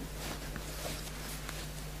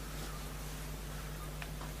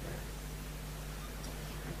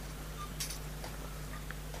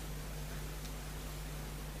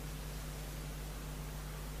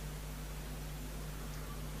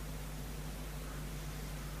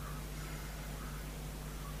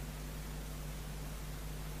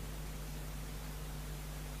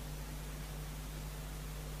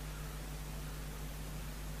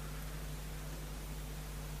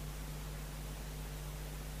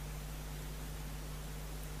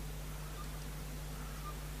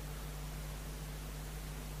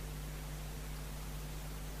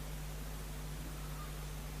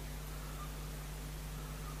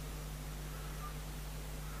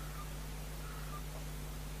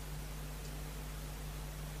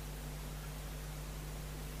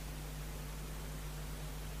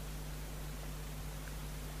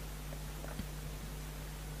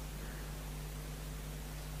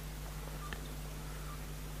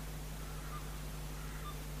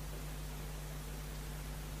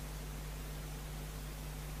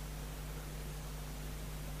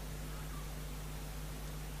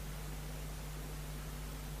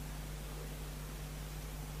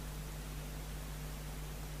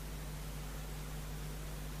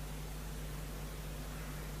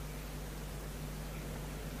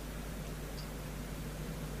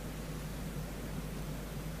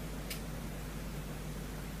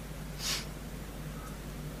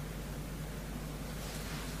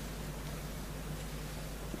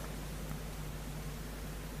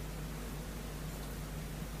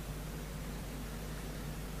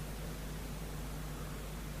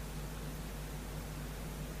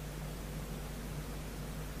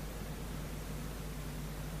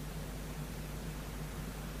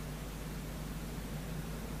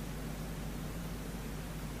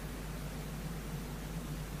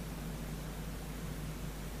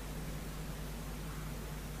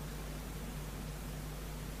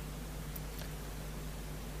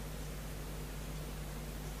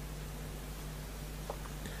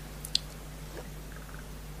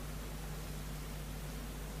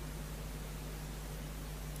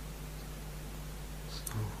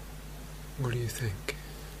 What do you think?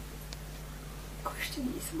 The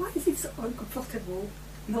question is, why is it so uncomfortable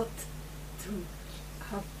not to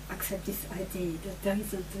have accept this idea that there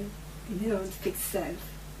isn't an inherent fixed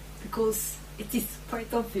self, because it is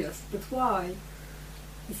quite obvious, but why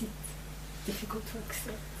is it difficult to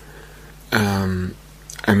accept?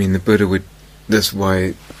 I mean, the Buddha would. That's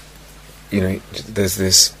why, there's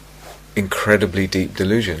this incredibly deep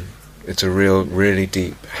delusion. It's a really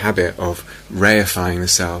deep habit of reifying the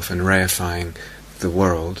self and reifying the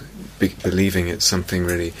world, believing it's something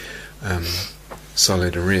really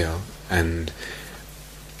solid and real. And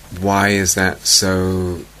why is that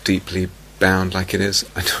so deeply bound like it is?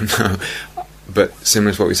 I don't know. But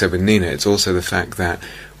similar to what we said with Nina, it's also the fact that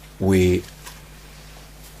we're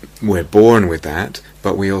born with that,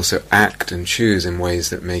 but we also act and choose in ways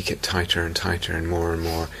that make it tighter and tighter and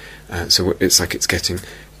more. So it's like it's getting,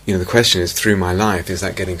 the question is, through my life, is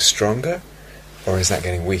that getting stronger or is that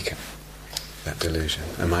getting weaker? That delusion.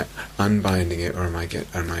 Am I unbinding it or am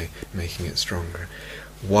I making it stronger?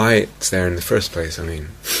 Why it's there in the first place, I mean,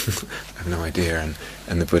 I have no idea,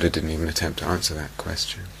 and the Buddha didn't even attempt to answer that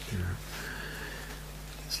question.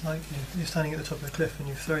 It's like you're standing at the top of a cliff and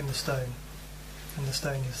you've thrown the stone, and the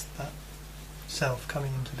stone is that self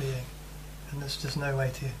coming into being, and there's just no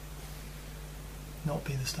way to not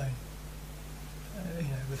be the stone,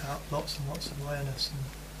 without lots and lots of awareness and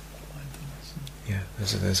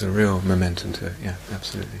mindfulness. There's a real momentum to it. Yeah,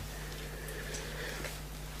 absolutely.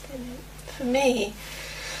 For me,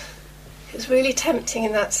 it's really tempting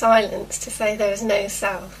in that silence to say there is no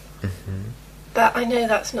self, but I know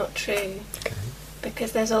that's not true,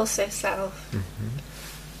 because there's also self.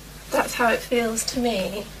 That's how it feels to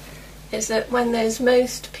me, is that when there's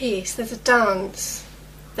most peace, there's a dance.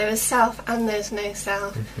 There is self and there's no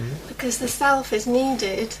self, because the self is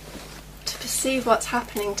needed to perceive what's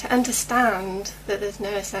happening, to understand that there's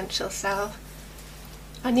no essential self.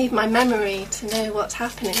 I need my memory to know what's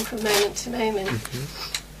happening from moment to moment.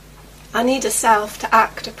 I need a self to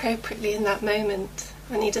act appropriately in that moment.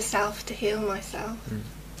 I need a self to heal myself.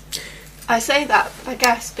 I say that, I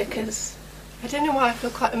guess, because I don't know why I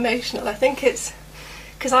feel quite emotional. I think it's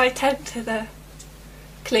because I tend to the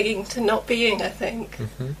clinging to not being, I think.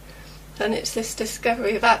 And it's this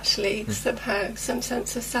discovery of actually somehow some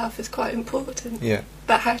sense of self is quite important. Yeah.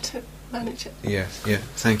 But how to manage it. Yeah.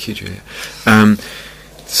 Thank you, Julia.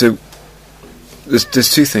 So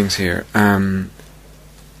there's two things here.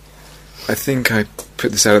 I think I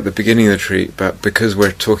put this out at the beginning of the retreat, but because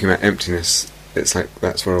we're talking about emptiness, it's like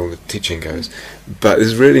that's where all the teaching goes. But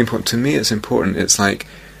it's really important to me. It's important. It's like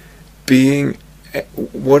being.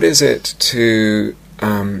 What is it to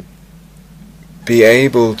be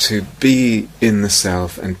able to be in the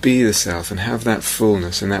self and be the self and have that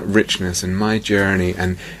fullness and that richness and my journey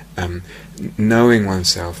and knowing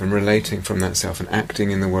oneself and relating from that self and acting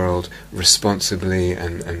in the world responsibly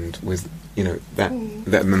and with that and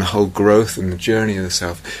the whole growth and the journey of the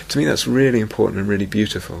self. To me, that's really important and really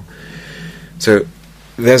beautiful. So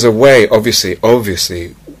there's a way, obviously,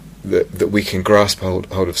 that we can grasp hold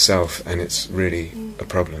of self, and it's really a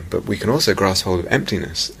problem. But we can also grasp hold of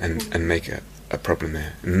emptiness and make a problem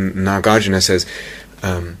there. Nagarjuna says,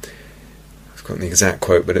 I've forgotten the exact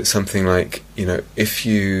quote, but it's something like, if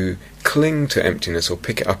you cling to emptiness or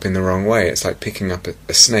pick it up in the wrong way, it's like picking up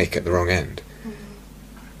a snake at the wrong end.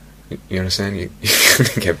 You understand? You're going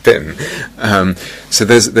to get bitten. So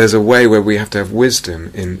there's a way where we have to have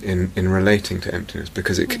wisdom in relating to emptiness,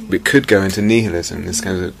 because it could go into nihilism, this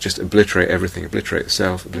kind of just obliterate everything, obliterate the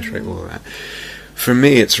self, obliterate all of that. For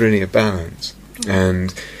me, it's really a balance.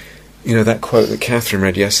 And, that quote that Catherine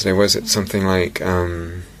read yesterday, was it something like,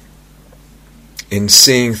 in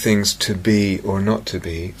seeing things to be or not to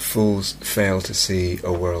be, fools fail to see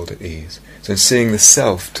a world at ease. So in seeing the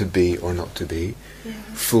self to be or not to be,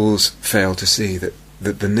 fools fail to see that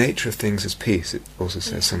the nature of things is peace, it also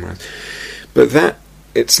says somewhere else. But that,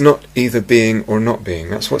 it's not either being or not being.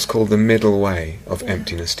 That's what's called the middle way of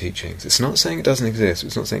emptiness teachings. It's not saying it doesn't exist,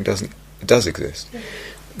 it's not saying it does exist.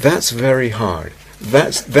 That's very hard.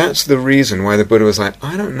 That's the reason why the Buddha was like,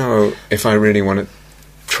 I don't know if I really want to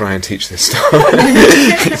try and teach this stuff.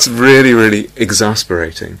 It's really, really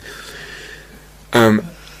exasperating.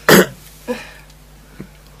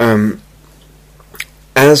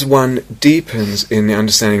 As one deepens in the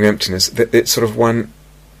understanding of emptiness, it's sort of one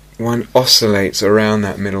oscillates around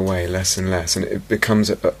that middle way less and less, and it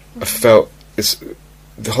becomes a felt.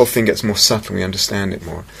 The whole thing gets more subtle. We understand it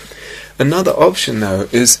more. Another option, though,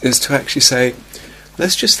 is to actually say,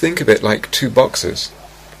 let's just think of it like two boxes,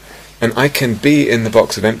 and I can be in the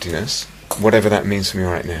box of emptiness, whatever that means for me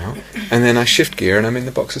right now, and then I shift gear and I'm in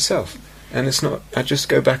the box itself, and it's not. I just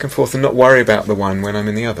go back and forth and not worry about the one when I'm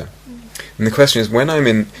in the other. And the question is, when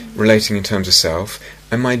I'm relating in terms of self,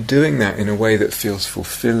 am I doing that in a way that feels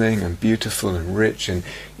fulfilling and beautiful and rich, and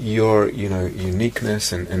your,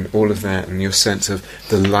 uniqueness and all of that, and your sense of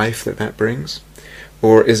the life that brings?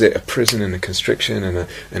 Or is it a prison and a constriction and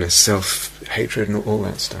a self-hatred and all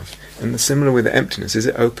that stuff? And similar with the emptiness, is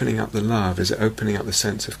it opening up the love? Is it opening up the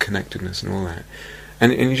sense of connectedness and all that?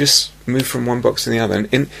 And you just move from one box to the other.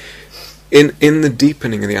 And in the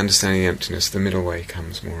deepening of the understanding of the emptiness, the middle way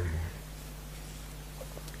comes more and more.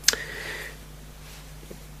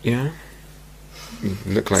 Yeah? You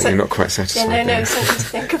look like you're not quite satisfied. No, something to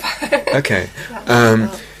think about. Okay.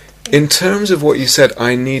 In terms of what you said,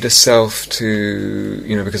 I need a self to,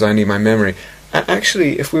 because I need my memory.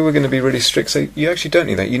 Actually, if we were going to be really strict, say, you actually don't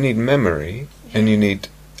need that. You need memory, and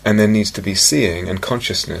there needs to be seeing and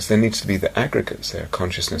consciousness. There needs to be the aggregates there,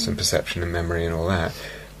 consciousness and perception and memory and all that.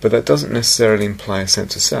 But that doesn't necessarily imply a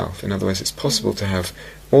sense of self. In other words, it's possible to have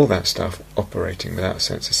all that stuff operating without a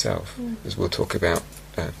sense of self, as we'll talk about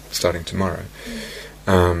starting tomorrow.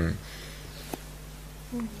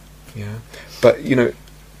 Yeah, but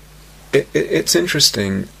it's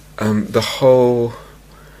interesting. The whole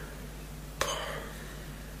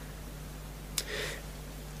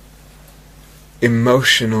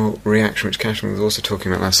emotional reaction, which Cashman was also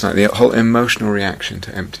talking about last night, the whole emotional reaction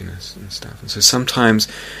to emptiness and stuff. And so sometimes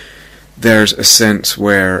there's a sense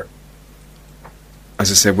where, as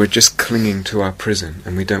I said, we're just clinging to our prison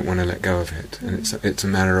and we don't want to let go of it. And it's a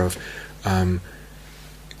matter of, that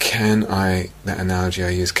analogy I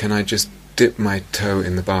use, can I just dip my toe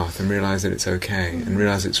in the bath and realise that it's okay, and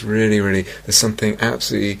realise it's really, really, there's something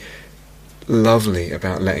absolutely lovely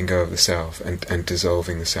about letting go of the self and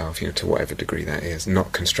dissolving the self, to whatever degree that is,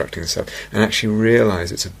 not constructing the self, and actually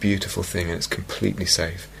realise it's a beautiful thing and it's completely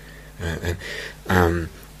safe.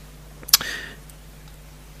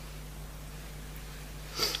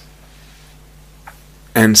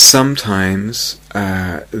 And sometimes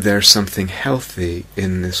there's something healthy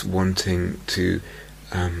in this wanting to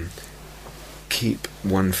keep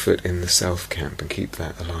one foot in the self camp and keep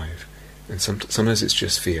that alive. And sometimes it's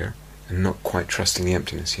just fear and not quite trusting the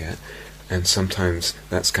emptiness yet. And sometimes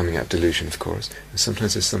that's coming out of delusion, of course. And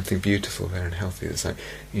sometimes there's something beautiful there and healthy. It's like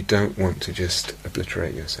you don't want to just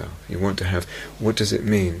obliterate yourself. You want to have, what does it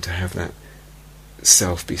mean to have that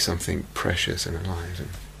self be something precious and alive? And,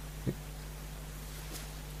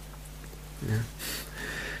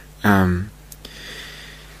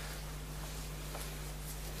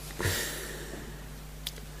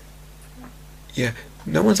 yeah.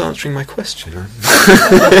 No one's answering my question.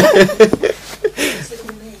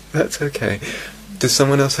 That's okay. Does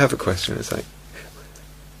someone else have a question? It's like,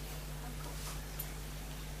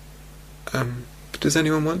 does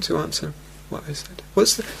anyone want to answer what I said? I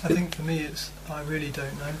think for me, I really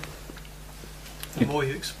don't know. The more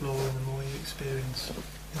you explore and the more you experience,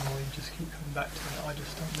 the more you just keep coming back to it. I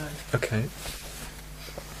just don't know. Okay.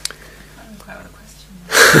 I don't quite have a question.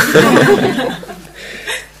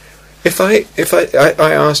 If I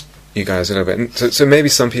asked you guys a little bit, so maybe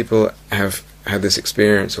some people have had this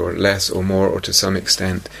experience, or less, or more, or to some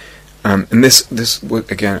extent, and this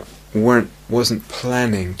again wasn't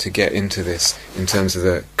planning to get into this in terms of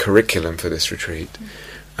the curriculum for this retreat,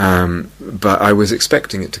 but I was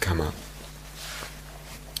expecting it to come up,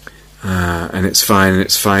 and it's fine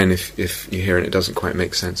if you hear it, it doesn't quite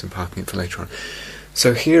make sense, and parking it for later on.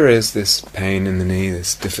 So here is this pain in the knee,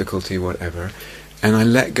 this difficulty, whatever. And I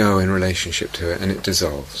let go in relationship to it, and it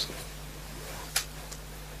dissolves.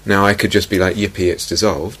 Now I could just be like, yippee, it's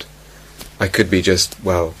dissolved. I could be just,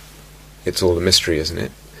 well, it's all a mystery, isn't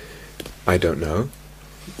it? I don't know.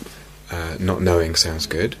 Not knowing sounds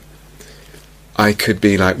good. I could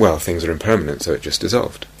be like, well, things are impermanent, so it just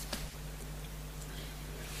dissolved.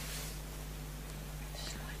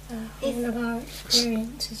 All of our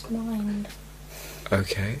experience is mind.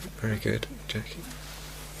 Okay, very good, Jackie.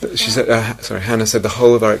 She said, Hannah said the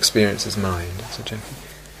whole of our experience is mind. So Jackie?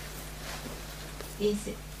 Is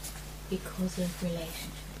it because of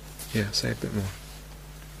relationship? Yeah, say a bit more.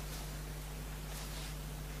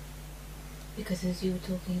 Because as you were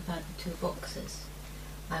talking about the 2 boxes,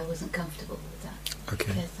 I wasn't comfortable with that.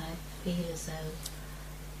 Okay. Because I feel as though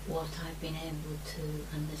what I've been able to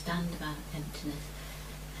understand about emptiness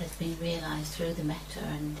has been realised through the metta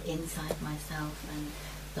and inside myself, and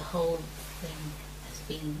the whole thing has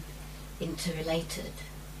been interrelated.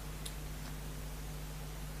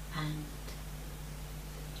 And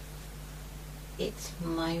it's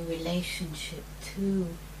my relationship to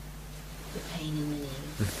the pain in the knee.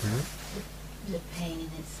 Mm-hmm. The pain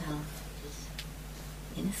in itself is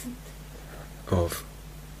innocent. Of?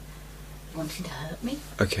 Wanting to hurt me.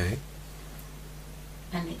 Okay.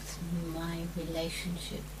 and it's my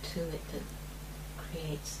relationship to it that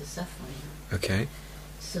creates the suffering. Okay.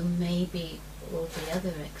 So maybe all the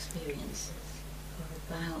other experiences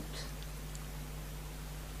are about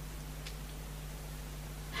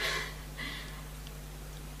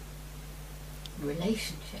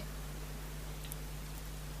relationship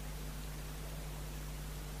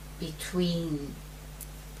between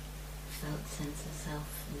felt sense of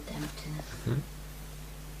self and emptiness,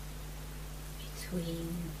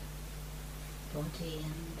 between body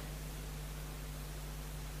and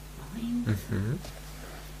mind.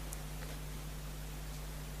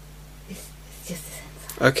 It's just a sense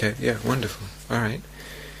of Okay, yeah, wonderful. All right.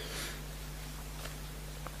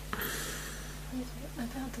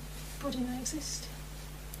 About the body not exist.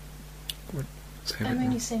 Say I'm that only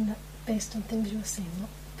now. saying that based on things you're saying, not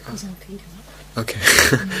because I'm feeding it. Okay.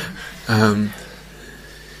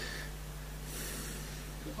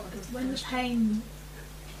 When the pain,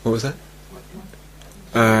 What was that?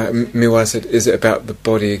 Miwa said, is it about the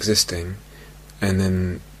body existing? And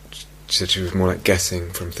then she said she was more like guessing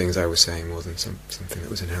from things I was saying more than something that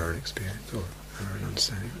was in her own experience or her own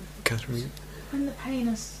understanding. Catherine, you? when the pain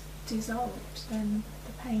has dissolved, then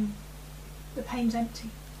the pain's empty.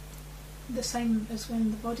 The same as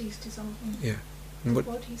when the body's dissolving. Yeah. The And what?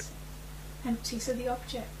 body's empty, so the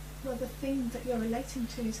object, well, the thing that you're relating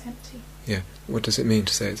to is empty. Yeah. What does it mean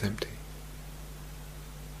to say it's empty?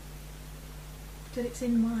 That it's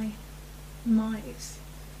in my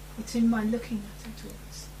it's in my looking at it, or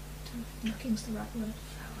looking's the right word.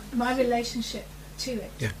 My relationship to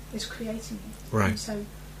it is creating it. Right. And so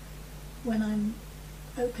when I'm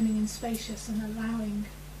opening and spacious and allowing,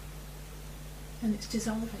 and it's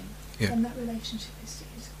dissolving, then that relationship is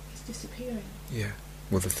disappearing. Yeah.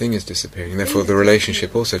 Well, the thing is disappearing, therefore the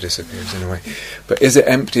relationship also disappears in a way. But is it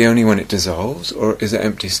empty only when it dissolves, or is it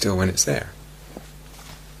empty still when it's there?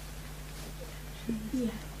 Yeah,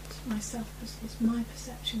 it's myself, it's my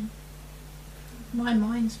perception, my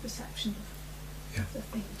mind's perception of the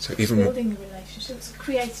thing. So It's even building the relationship, it's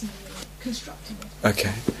creating it, constructing it.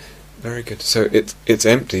 Okay. Very good. So it's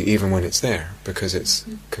empty even when it's there because it's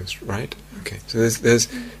right. Okay. So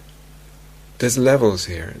there's levels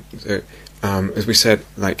here. So, as we said,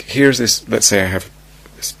 like here's this. Let's say I have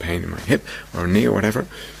this pain in my hip or knee or whatever,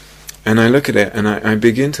 and I look at it and I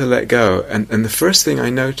begin to let go. And the first thing I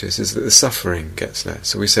notice is that the suffering gets less.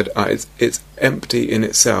 So we said it's empty in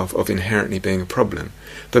itself of inherently being a problem,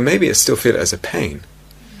 but maybe I still feel it as a pain.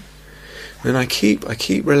 Then I keep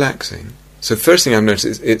relaxing. So the first thing I've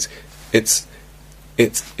noticed is it's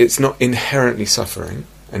not inherently suffering,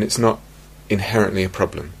 and it's not inherently a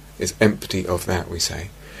problem. It's empty of that, we say.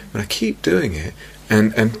 But I keep doing it,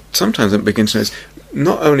 and sometimes I begin to notice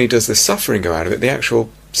not only does the suffering go out of it, the actual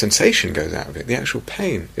sensation goes out of it, the actual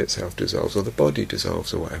pain itself dissolves, or the body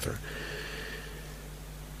dissolves, or whatever.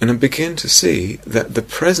 And I begin to see that the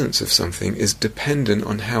presence of something is dependent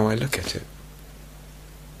on how I look at it.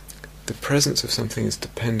 The presence of something is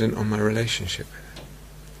dependent on my relationship with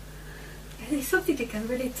it. There's something I can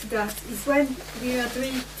relate to that is when we are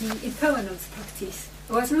doing the impermanence practice.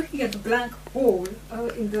 I was looking at the blank wall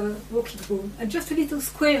in the walking room and just a little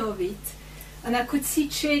square of it, and I could see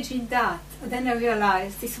change in that. And then I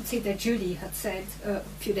realized this is something that Julie had said a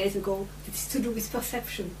few days ago, that it's to do with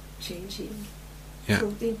perception changing. Yeah. So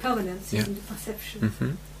the impermanence is in the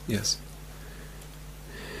perception. Yes.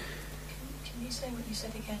 Can you say what you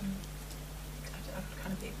said again? I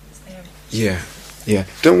kind of it was there. Yeah.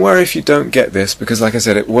 Don't worry if you don't get this, because like I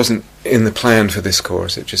said, it wasn't in the plan for this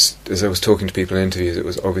course. It just, as I was talking to people in interviews, it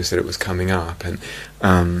was obvious that it was coming up. And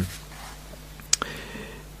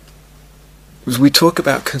as we talk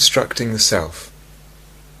about constructing the self,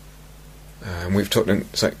 and we've talked,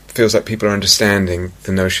 it feels like people are understanding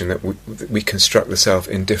the notion that we construct the self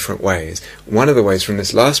in different ways. One of the ways from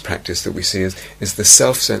this last practice that we see is the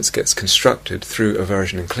self-sense gets constructed through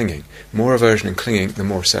aversion and clinging. More aversion and clinging, the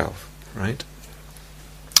more self, right?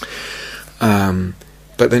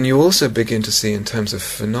 But then you also begin to see in terms of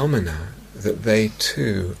phenomena that they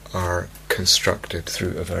too are constructed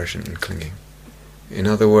through aversion and clinging. In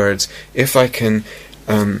other words, if I can,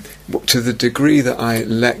 to the degree that I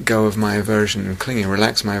let go of my aversion and clinging,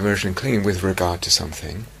 relax my aversion and clinging with regard to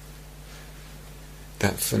something,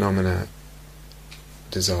 that phenomena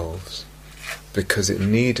dissolves because it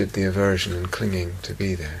needed the aversion and clinging to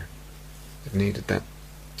be there. It needed that.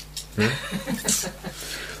 No?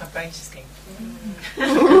 My brain's just going.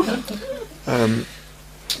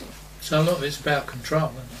 So a lot of it's about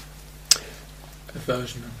control, isn't it?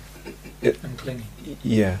 Aversion and clinging.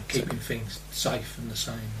 Yeah. Keeping things safe and the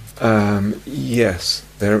same. Yes.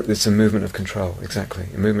 It's a movement of control, exactly.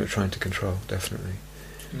 A movement of trying to control, definitely.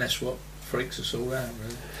 And that's what freaks us all out,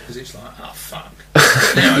 really, because it's like, oh fuck,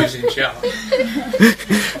 now who's in charge?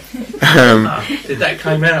 That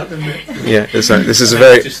came out, didn't it? Yeah, this is a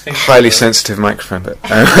very highly sensitive microphone, but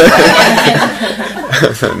I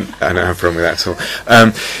don't have a problem with that at all.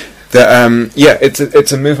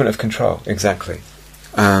 It's a movement of control, exactly.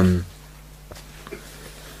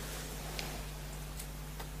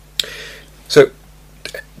 So,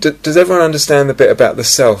 does everyone understand the bit about the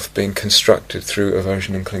self being constructed through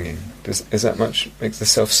aversion and clinging? Is that much? Makes the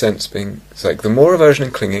self-sense being... It's like the more aversion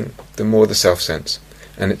and clinging, the more the self-sense.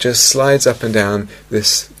 And it just slides up and down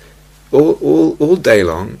this... All day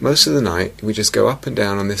long, most of the night, we just go up and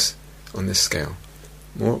down on this scale.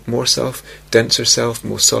 More self, denser self,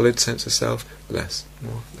 more solid sense of self, less,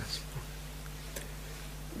 more, less.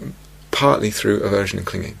 Partly through aversion and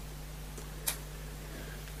clinging.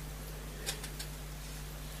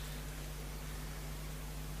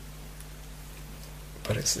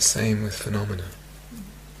 But it's the same with phenomena.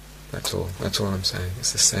 That's all I'm saying.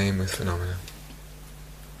 It's the same with phenomena.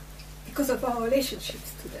 Because of our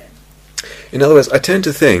relationships to them. In other words, I tend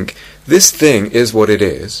to think this thing is what it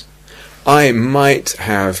is. I might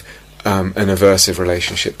have an aversive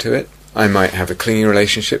relationship to it. I might have a clinging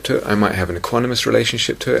relationship to it. I might have an equanimous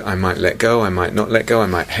relationship to it. I might let go. I might not let go. I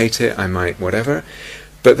might hate it. I might whatever.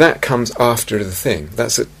 But that comes after the thing.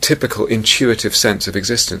 That's a typical intuitive sense of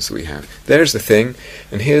existence that we have. There's the thing,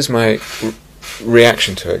 and here's my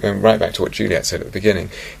reaction to it, going right back to what Juliet said at the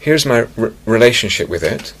beginning. Here's my relationship with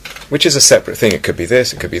it, which is a separate thing. It could be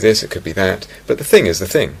this, it could be this, it could be that. But the thing is the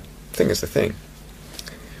thing. The thing is the thing.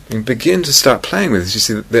 When you begin to start playing with this, you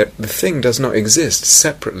see that the thing does not exist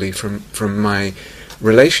separately from my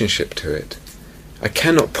relationship to it. I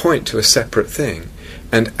cannot point to a separate thing.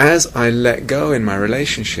 And as I let go in my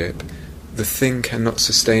relationship, the thing cannot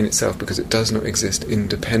sustain itself because it does not exist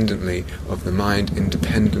independently of the mind,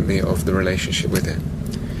 independently of the relationship with it.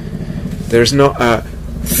 There is not a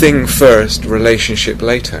thing first, relationship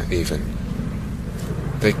later, even.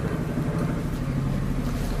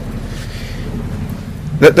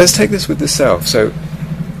 Let's take this with the self. So,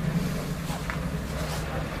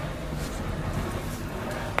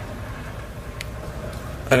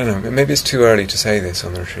 I don't know, maybe it's too early to say this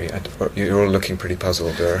on the retreat. You're all looking pretty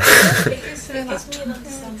puzzled. Or It's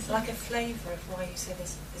like a flavour of why you say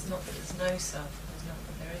this. It's not that there's no self, there's not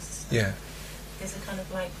that there is a self. Yeah. There's a kind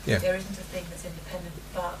of like, Yeah. there isn't a thing that's independent,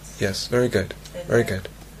 but... Yes, very good. Very good.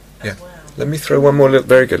 Yeah. Well. Let me throw one more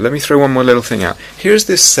very good. Let me throw one more little thing out. Here's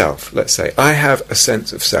this self, let's say. I have a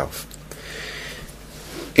sense of self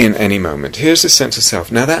in any moment. Here's a sense of self.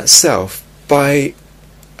 Now that self, by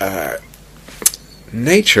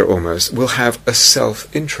nature almost, will have a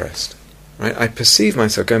self-interest. Right? I perceive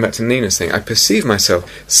myself, going back to Nina's thing, I perceive myself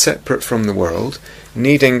separate from the world,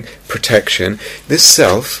 needing protection. This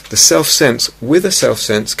self, the self-sense, with a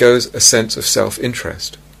self-sense goes a sense of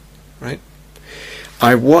self-interest. Right?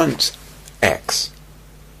 I want X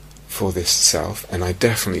for this self, and I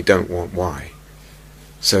definitely don't want Y.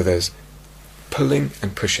 So there's pulling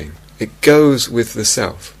and pushing. It goes with the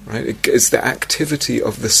self, right? It's the activity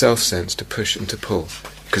of the self-sense to push and to pull,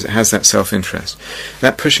 because it has that self-interest.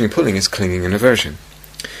 That pushing and pulling is clinging and aversion.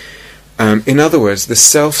 In other words, the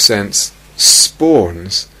self-sense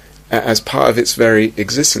spawns, as part of its very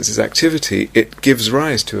existence, its activity, it gives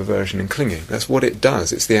rise to aversion and clinging. That's what it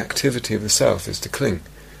does. It's the activity of the self, is to cling.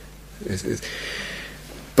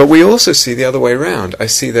 But we also see the other way around. I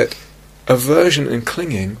see that aversion and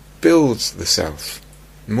clinging builds the self.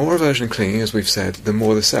 More aversion and clinging, as we've said, the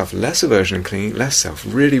more the self. Less aversion and clinging, less self.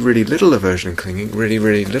 Really, really little aversion and clinging, really,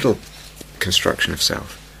 really little construction of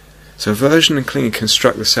self. So aversion and clinging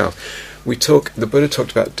construct the self. The Buddha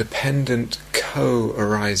talked about dependent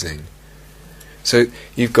co-arising. So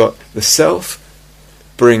you've got the self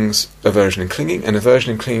brings aversion and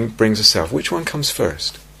clinging brings a self. Which one comes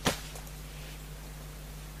first?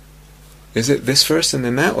 Is it this first and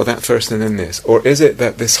then that, or that first and then this? Or is it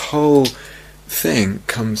that this whole thing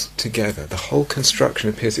comes together? The whole construction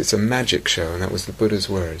appears, it's a magic show, and that was the Buddha's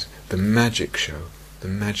words. The magic show. The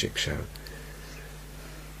magic show.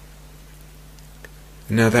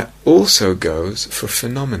 Now that also goes for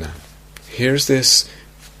phenomena. Here's this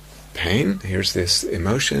pain, here's this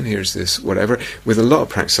emotion, here's this whatever. With a lot of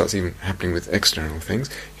practice, starts even happening with external things.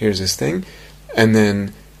 Here's this thing, and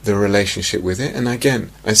then the relationship with it. And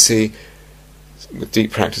again, I see with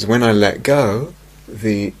deep practice, when I let go,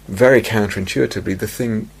 very counterintuitively, the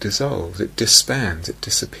thing dissolves, it disbands, it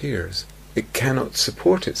disappears. It cannot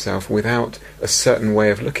support itself without a certain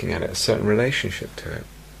way of looking at it, a certain relationship to it.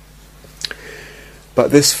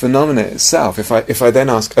 But this phenomena itself, if I then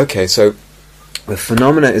ask, okay, so the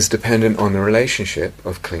phenomena is dependent on the relationship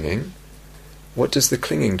of clinging. What does the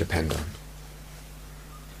clinging depend on?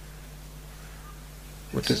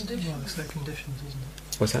 What does? Well, it's their conditions, isn't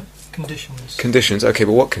it? What's that? Conditions. Conditions. Okay,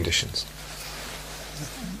 but what conditions?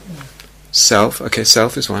 Self. Okay,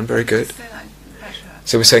 self is one. Very good.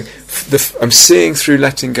 So we're saying I'm seeing through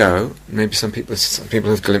letting go. Maybe some people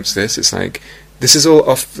have glimpsed this. It's like this is all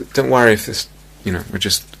off. Don't worry if this. We're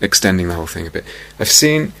just extending the whole thing a bit. I've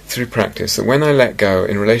seen through practice that when I let go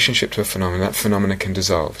in relationship to a phenomenon, that phenomena can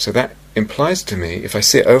dissolve. So that implies to me, if I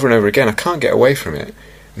see it over and over again, I can't get away from it.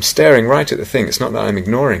 I'm staring right at the thing. It's not that I'm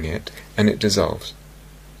ignoring it, and it dissolves.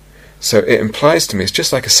 So it implies to me, it's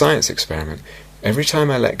just like a science experiment. Every time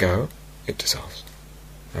I let go, it dissolves.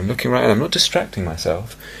 I'm looking right, and I'm not distracting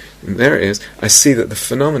myself. And there it is. I see that the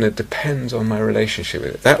phenomena depends on my relationship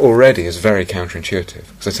with it. That already is very counterintuitive.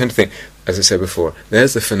 Because I tend to think, as I said before,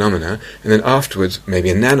 there's the phenomena, and then afterwards,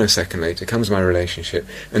 maybe a nanosecond later, comes my relationship,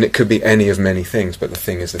 and it could be any of many things, but the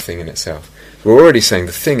thing is the thing in itself. We're already saying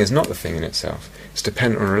the thing is not the thing in itself. It's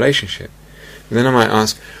dependent on a relationship. And then I might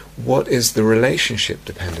ask, what is the relationship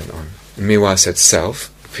dependent on? And meanwhile I said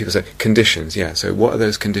self. People say conditions. Yeah, so what are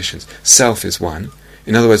those conditions? Self is one.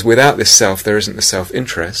 In other words, without this self, there isn't the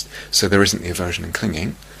self-interest, so there isn't the aversion and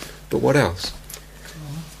clinging. But what else?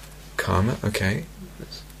 Karma, okay.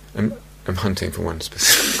 I'm hunting for one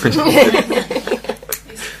specific. It's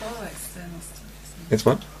for external stuff, isn't it? It's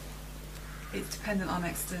what? It's dependent on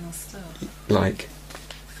external stuff. Like?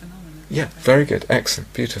 Phenomena. Yeah, very good.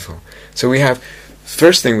 Excellent. Beautiful. So we have,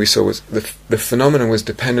 first thing we saw was the phenomenon was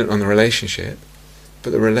dependent on the relationship, but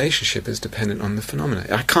the relationship is dependent on the phenomena.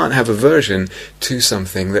 I can't have aversion to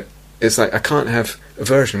something that is like, I can't have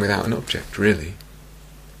aversion without an object, really.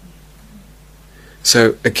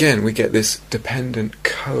 So again, we get this dependent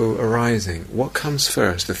co-arising. What comes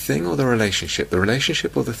first, the thing or the relationship? The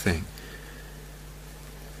relationship or the thing?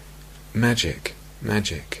 Magic.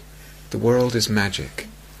 Magic. The world is magic.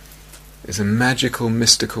 It's a magical,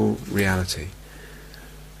 mystical reality.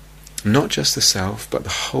 Not just the self, but the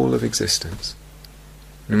whole of existence.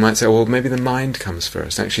 You might say, well, maybe the mind comes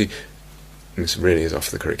first. Actually, this really is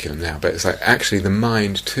off the curriculum now, but it's like, actually the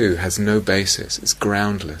mind too has no basis. It's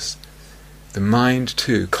groundless. The mind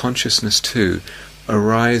too, consciousness too,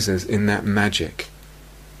 arises in that magic.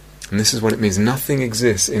 And this is what it means. Nothing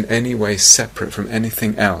exists in any way separate from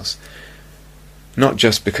anything else. Not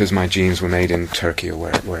just because my genes were made in Turkey or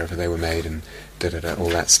wherever they were made and da-da-da,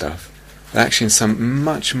 all that stuff. But actually in some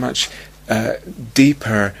much, much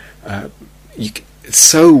deeper... it's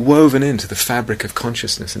so woven into the fabric of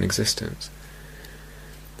consciousness and existence.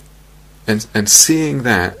 And seeing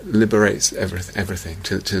that liberates everything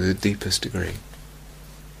to the deepest degree.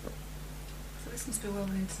 So this must be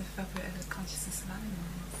woven into the fabric of the consciousness of animals.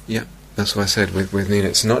 Yeah, that's what I said with Nina.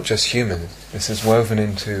 It's not just human. This is woven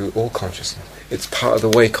into all consciousness. It's part of the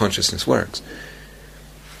way consciousness works.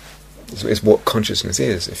 It's what consciousness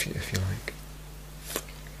is, if you like.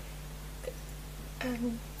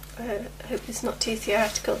 I hope it's not too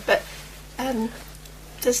theoretical, but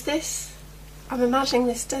does this... I'm imagining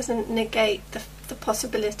this doesn't negate the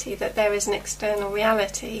possibility that there is an external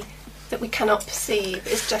reality that we cannot perceive.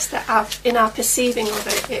 It's just that in our perceiving of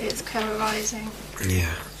it, it is co-arising.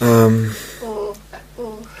 Yeah. Or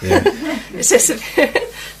yeah. Is this a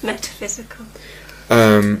bit metaphysical?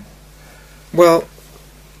 Well,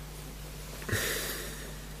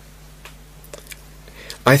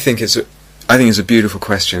 I think it's a beautiful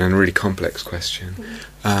question and a really complex question.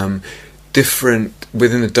 Different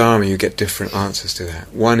within the Dharma, you get different answers to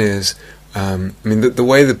that. One is, the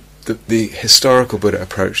way the historical Buddha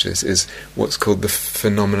approached this is what's called the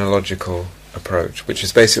phenomenological approach, which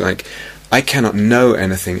is basically like, I cannot know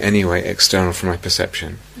anything anyway external from my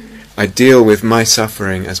perception. I deal with my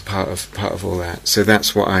suffering as part of all that. So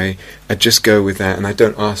that's what I just go with that, and I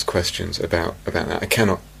don't ask questions about that. I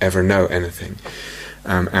cannot ever know anything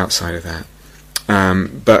outside of that.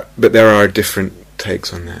 But there are different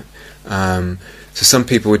takes on that. So some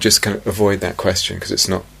people would just kind of avoid that question because it's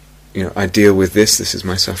not, I deal with this is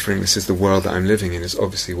my suffering, this is the world that I'm living in, is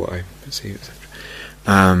obviously what I perceive,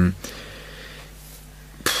 etc.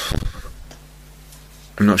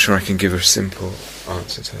 I'm not sure I can give a simple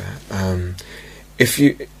answer to that. If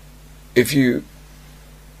you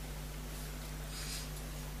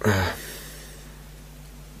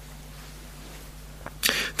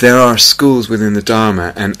there are schools within the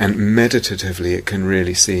Dharma, and meditatively it can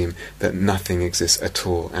really seem that nothing exists at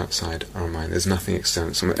all outside our mind. There's nothing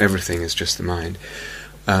external. Everything is just the mind.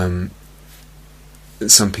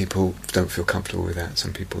 Some people don't feel comfortable with that.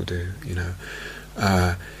 Some people do.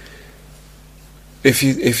 If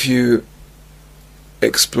you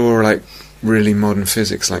explore like really modern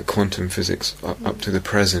physics, like quantum physics, up to the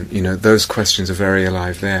present, you know, those questions are very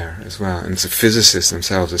alive there as well. And so physicists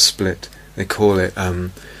themselves are split. They call it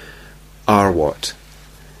RWOT,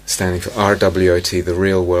 standing for RWOT, the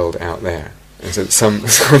real world out there. And so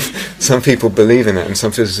some people believe in that, and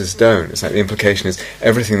some physicists don't. It's like the implication is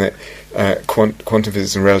everything that quantum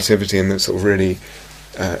physics and relativity and the sort of really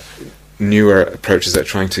newer approaches that are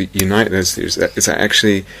trying to unite those theories, it's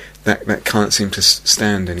actually that can't seem to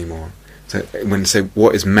stand anymore. So when they say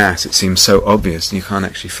what is mass, it seems so obvious, and you can't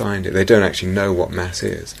actually find it. They don't actually know what mass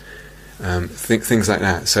is. Things like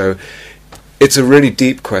that. So it's a really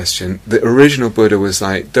deep question. The original Buddha was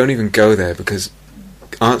like, don't even go there, because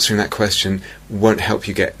answering that question won't help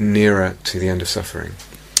you get nearer to the end of suffering.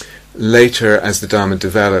 Later, as the Dharma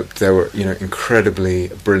developed, there were, you know, incredibly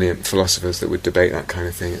brilliant philosophers that would debate that kind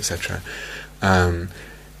of thing, etc.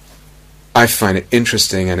 I find it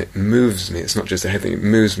interesting, and it moves me. It's not just a head thing; it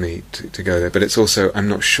moves me to go there. But it's also, I'm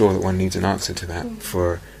not sure that one needs an answer to that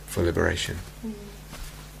for liberation.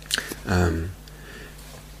 In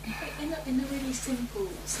a really simple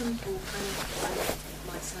kind of,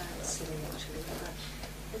 might sound silly actually, but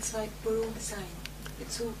it's like we're all the same.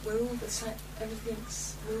 We're all the same. We're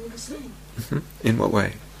all the same. Mm-hmm. In what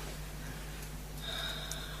way?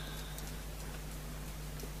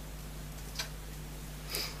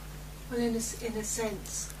 Well, in a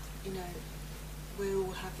sense, you know, we're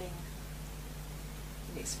all having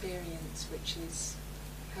an experience which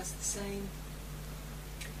has the same,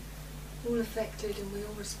 all affected, and we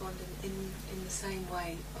all respond in the same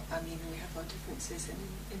way. I mean, we have our differences, and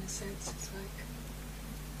in a sense, it's like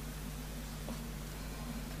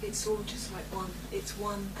it's all just like one. It's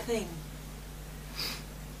one thing.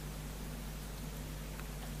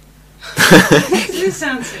 Does this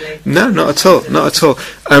sound silly? No, not at all. Not at all.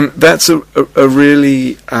 That's a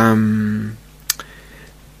really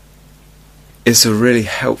it's a really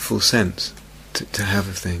helpful sense to have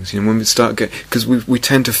of things. You know, when we start because we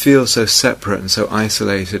tend to feel so separate and so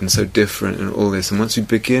isolated and so different and all this. And once we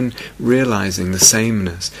begin realizing the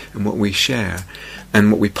sameness and what we share and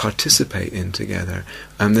what we participate in together,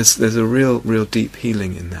 there's a real deep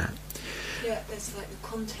healing in that. Yeah, there's like the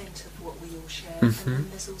content of what we all share, Mm-hmm. and then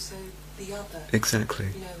there's also the other. Exactly.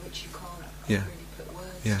 You know, which you can't Yeah. really put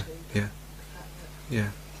words Yeah. to. Yeah. The fact that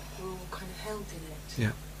Yeah. we're all kind of held in it.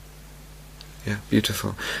 Yeah. Yeah.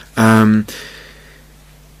 Beautiful.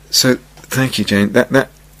 So thank you, Jane.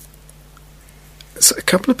 So a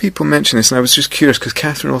couple of people mentioned this, and I was just curious because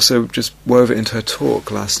Catherine also just wove it into her talk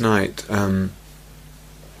last night. And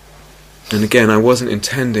again, I wasn't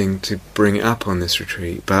intending to bring it up on this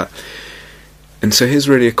retreat, and so here's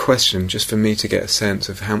really a question, just for me to get a sense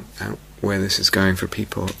of how where this is going for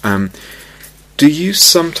people. Do you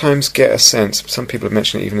sometimes get a sense? Some people have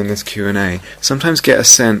mentioned it even in this Q&A. Sometimes get a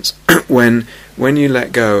sense when you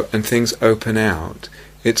let go and things open out.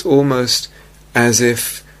 It's almost as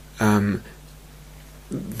if the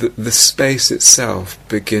space itself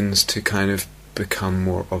begins to kind of become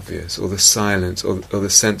more obvious, or the silence, or the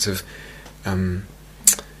sense of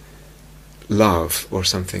love or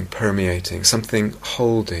something permeating, something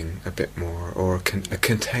holding a bit more, or a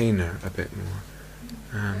container a bit more.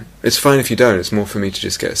 It's fine if you don't. It's more for me to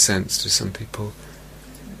just get a sense to some people.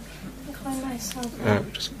 I myself.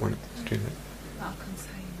 Just want to do that. That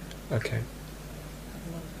container. Okay.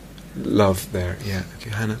 Love there, yeah.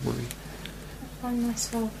 Okay, Hannah, what were you? I find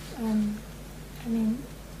myself,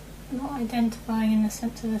 not identifying in the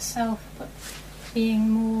sense of the self, but being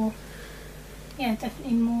more,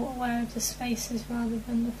 definitely more aware of the spaces rather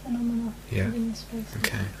than the phenomena within the spaces.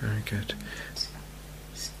 Okay, very good. It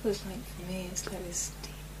feels like for me it's like this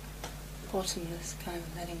deep, bottomless kind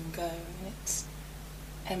of letting go, and it's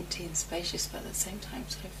empty and spacious, but at the same time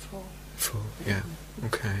so full. Full, yeah.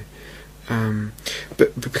 Okay.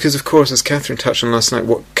 But because of course, as Catherine touched on last night,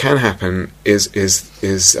 what can happen is a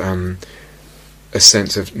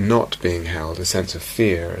sense of not being held, a sense of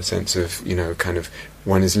fear, a sense of, kind of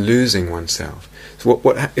one is losing oneself. So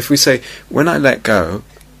what if we say, when I let go,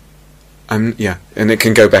 and it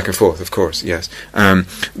can go back and forth, of course, yes.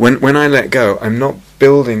 When I let go, I'm not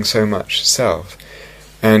building so much self,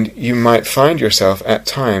 and you might find yourself at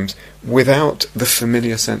times without the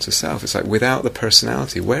familiar sense of self. It's like without the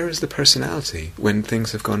personality. Where is the personality when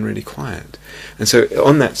things have gone really quiet? And so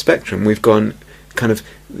on that spectrum, we've gone kind of,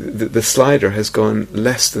 the slider has gone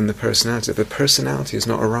less than the personality. The personality is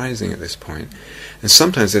not arising at this point. And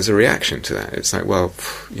sometimes there's a reaction to that. It's like, well,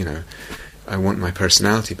 I want my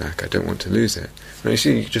personality back. I don't want to lose it. And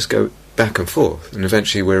actually, you just go back and forth, and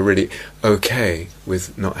eventually we're really okay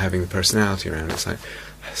with not having the personality around. It's like,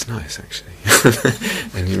 That's nice, actually.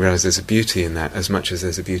 And you realise there's a beauty in that as much as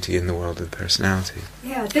there's a beauty in the world of the personality.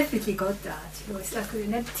 Yeah, I definitely got that. It's like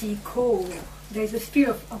an empty core. There's a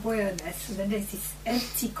sphere of awareness, and then there's this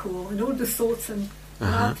empty core, and all the thoughts are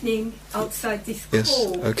happening outside this core. Yes,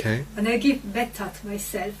 okay. And I give metta to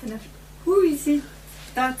myself, and who is it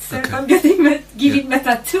that self I'm giving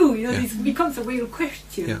metta to? This becomes a real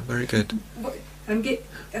question. Yeah, very good. How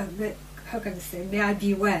can I say? May I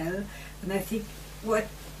be well? And I think, what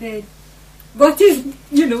is,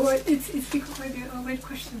 it's become a real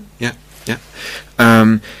question. Yeah.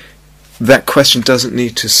 That question doesn't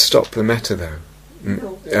need to stop the metta, though.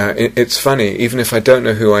 No. It's funny, even if I don't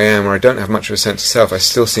know who I am or I don't have much of a sense of self, I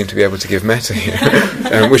still seem to be able to give metta here.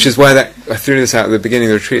 Which is why I threw this out at the beginning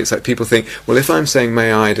of the retreat. It's like people think, well, if I'm saying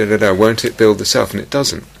may I, won't it build the self? And it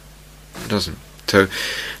doesn't. It doesn't. So,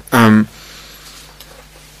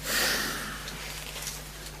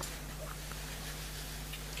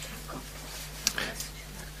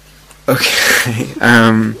 okay.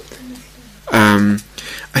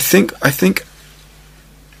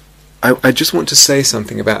 I just want to say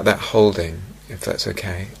something about that holding, if that's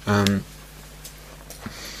okay. And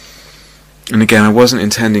again, I wasn't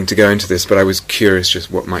intending to go into this, but I was curious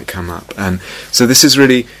just what might come up. And so this is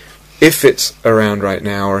really, if it's around right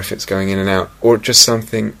now, or if it's going in and out, or just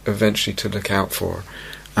something eventually to look out for.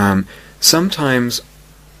 Sometimes,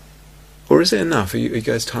 or is it enough? Are you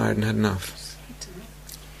guys tired and had enough?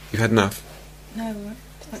 You've had enough? No, I'd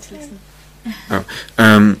like to listen. Oh.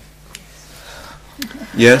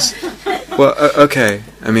 Yes? Well, okay.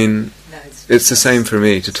 I mean, it's the same for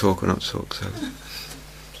me to talk or not to talk, so...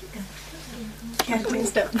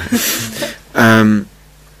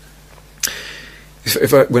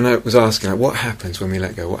 When I was asking, like, what happens when we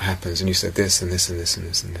let go? What happens? And you said this and this and this and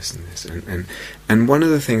this and this and this. And one of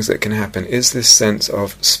the things that can happen is this sense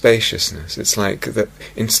of spaciousness. It's like that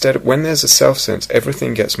instead of, when there's a self-sense,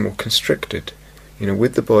 everything gets more constricted.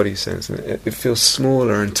 With the body sense, it feels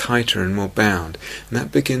smaller and tighter and more bound. And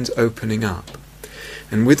that begins opening up.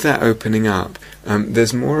 And with that opening up,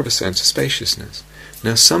 there's more of a sense of spaciousness.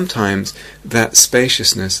 Now sometimes that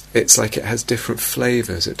spaciousness, it's like it has different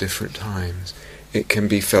flavours at different times. It can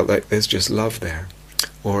be felt like there's just love there,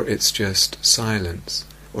 or it's just silence,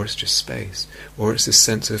 or it's just space, or it's this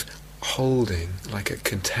sense of holding, like a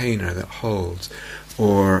container that holds,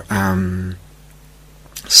 or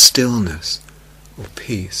stillness, or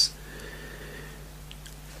peace.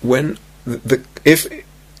 When the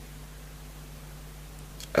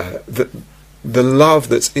love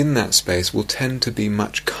that's in that space will tend to be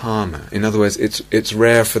much calmer. In other words, it's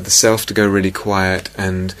rare for the self to go really quiet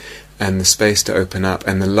and the space to open up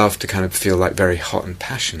and the love to kind of feel like very hot and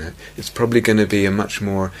passionate. It's probably going to be a much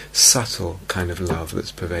more subtle kind of love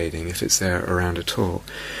that's pervading, if it's there around at all.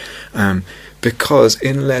 Because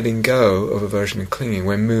in letting go of aversion and clinging,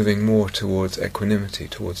 we're moving more towards equanimity,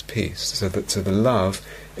 towards peace. So the love,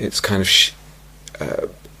 it's kind of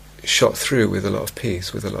shot through with a lot of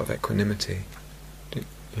peace, with a lot of equanimity.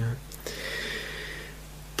 Yeah.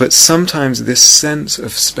 But sometimes this sense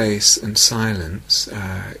of space and silence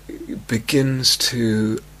begins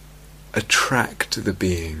to attract the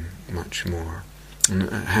being much more. And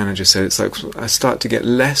Hannah just said, it's like I start to get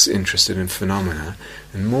less interested in phenomena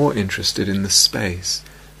and more interested in the space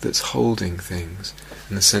that's holding things,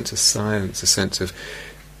 and the sense of silence, the sense of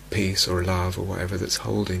peace or love or whatever that's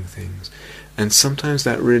holding things. And sometimes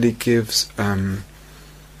that really gives,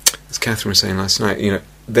 as Catherine was saying last night,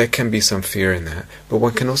 there can be some fear in that, but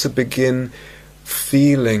one can also begin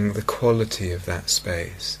feeling the quality of that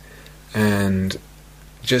space. And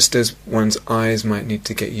just as one's eyes might need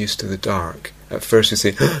to get used to the dark, at first you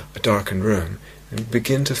see a darkened room, and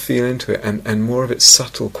begin to feel into it, and more of its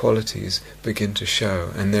subtle qualities begin to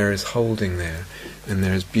show, and there is holding there, and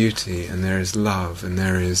there is beauty, and there is love, and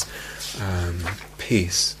there is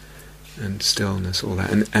peace and stillness, all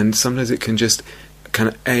that. And sometimes it can just kind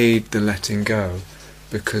of aid the letting go,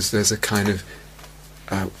 because there's a kind of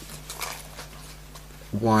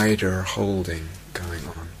wider holding going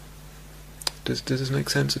on. Does this make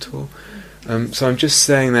sense at all? So I'm just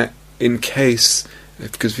saying that in case,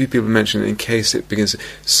 because a few people mentioned in case it begins.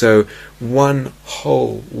 So one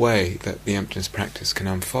whole way that the emptiness practice can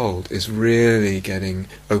unfold is really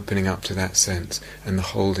opening up to that sense, and the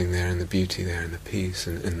holding there, and the beauty there, and the peace,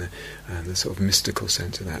 and the sort of mystical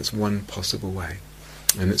sense of that. It's one possible way,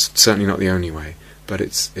 and it's certainly not the only way, but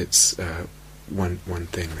it's one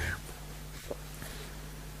thing there.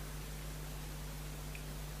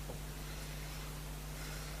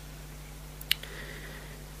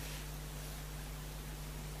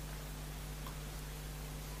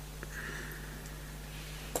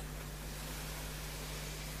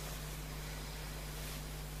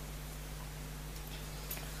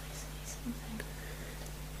 something.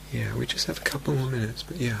 Yeah, we just have a couple more minutes,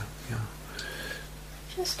 but yeah.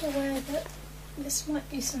 Just aware that this might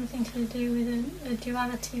be something to do with a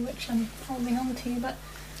duality which I'm holding on to, but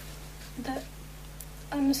that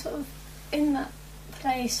I'm sort of in that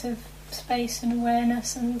place of space and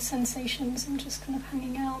awareness and sensations and just kind of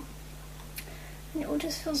hanging out. And it all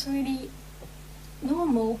just feels really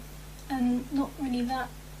normal and not really that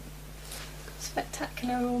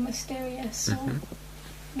spectacular or mysterious or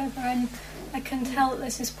whatever. And I can tell that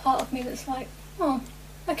there's this part of me that's like, oh,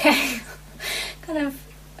 okay. kind of,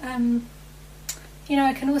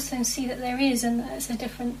 I can also see that there is, and that it's a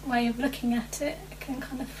different way of looking at it. I can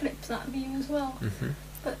kind of flip that view as well.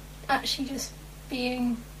 But actually just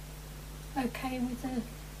being okay with the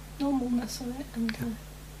normalness of it and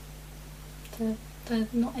the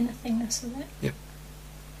not anythingness of it. Yep.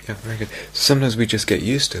 Yeah, very good. Sometimes we just get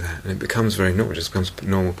used to that and it becomes very normal, it just becomes a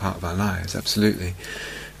normal part of our lives, absolutely.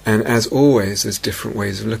 And as always, there's different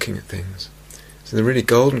ways of looking at things. So the really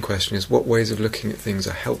golden question is, what ways of looking at things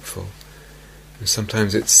are helpful? And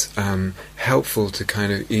sometimes it's helpful to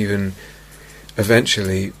kind of even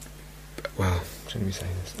eventually, well, shouldn't we say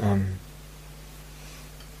this?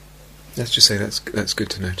 Let's just say that's good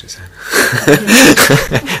to notice, Hannah.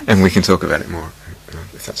 And we can talk about it more,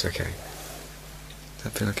 if that's okay. Does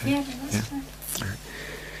that feel okay? Yeah, that's fine. All right.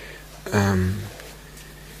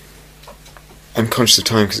 I'm conscious of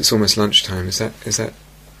time because it's almost lunchtime. Is that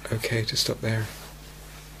okay to stop there?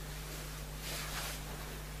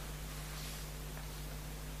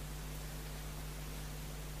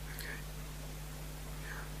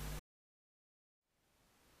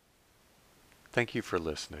 Thank you for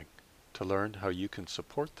listening. To learn how you can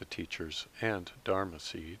support the teachers and Dharma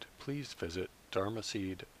Seed, please visit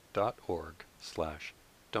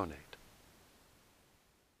dharmaseed.org/donate.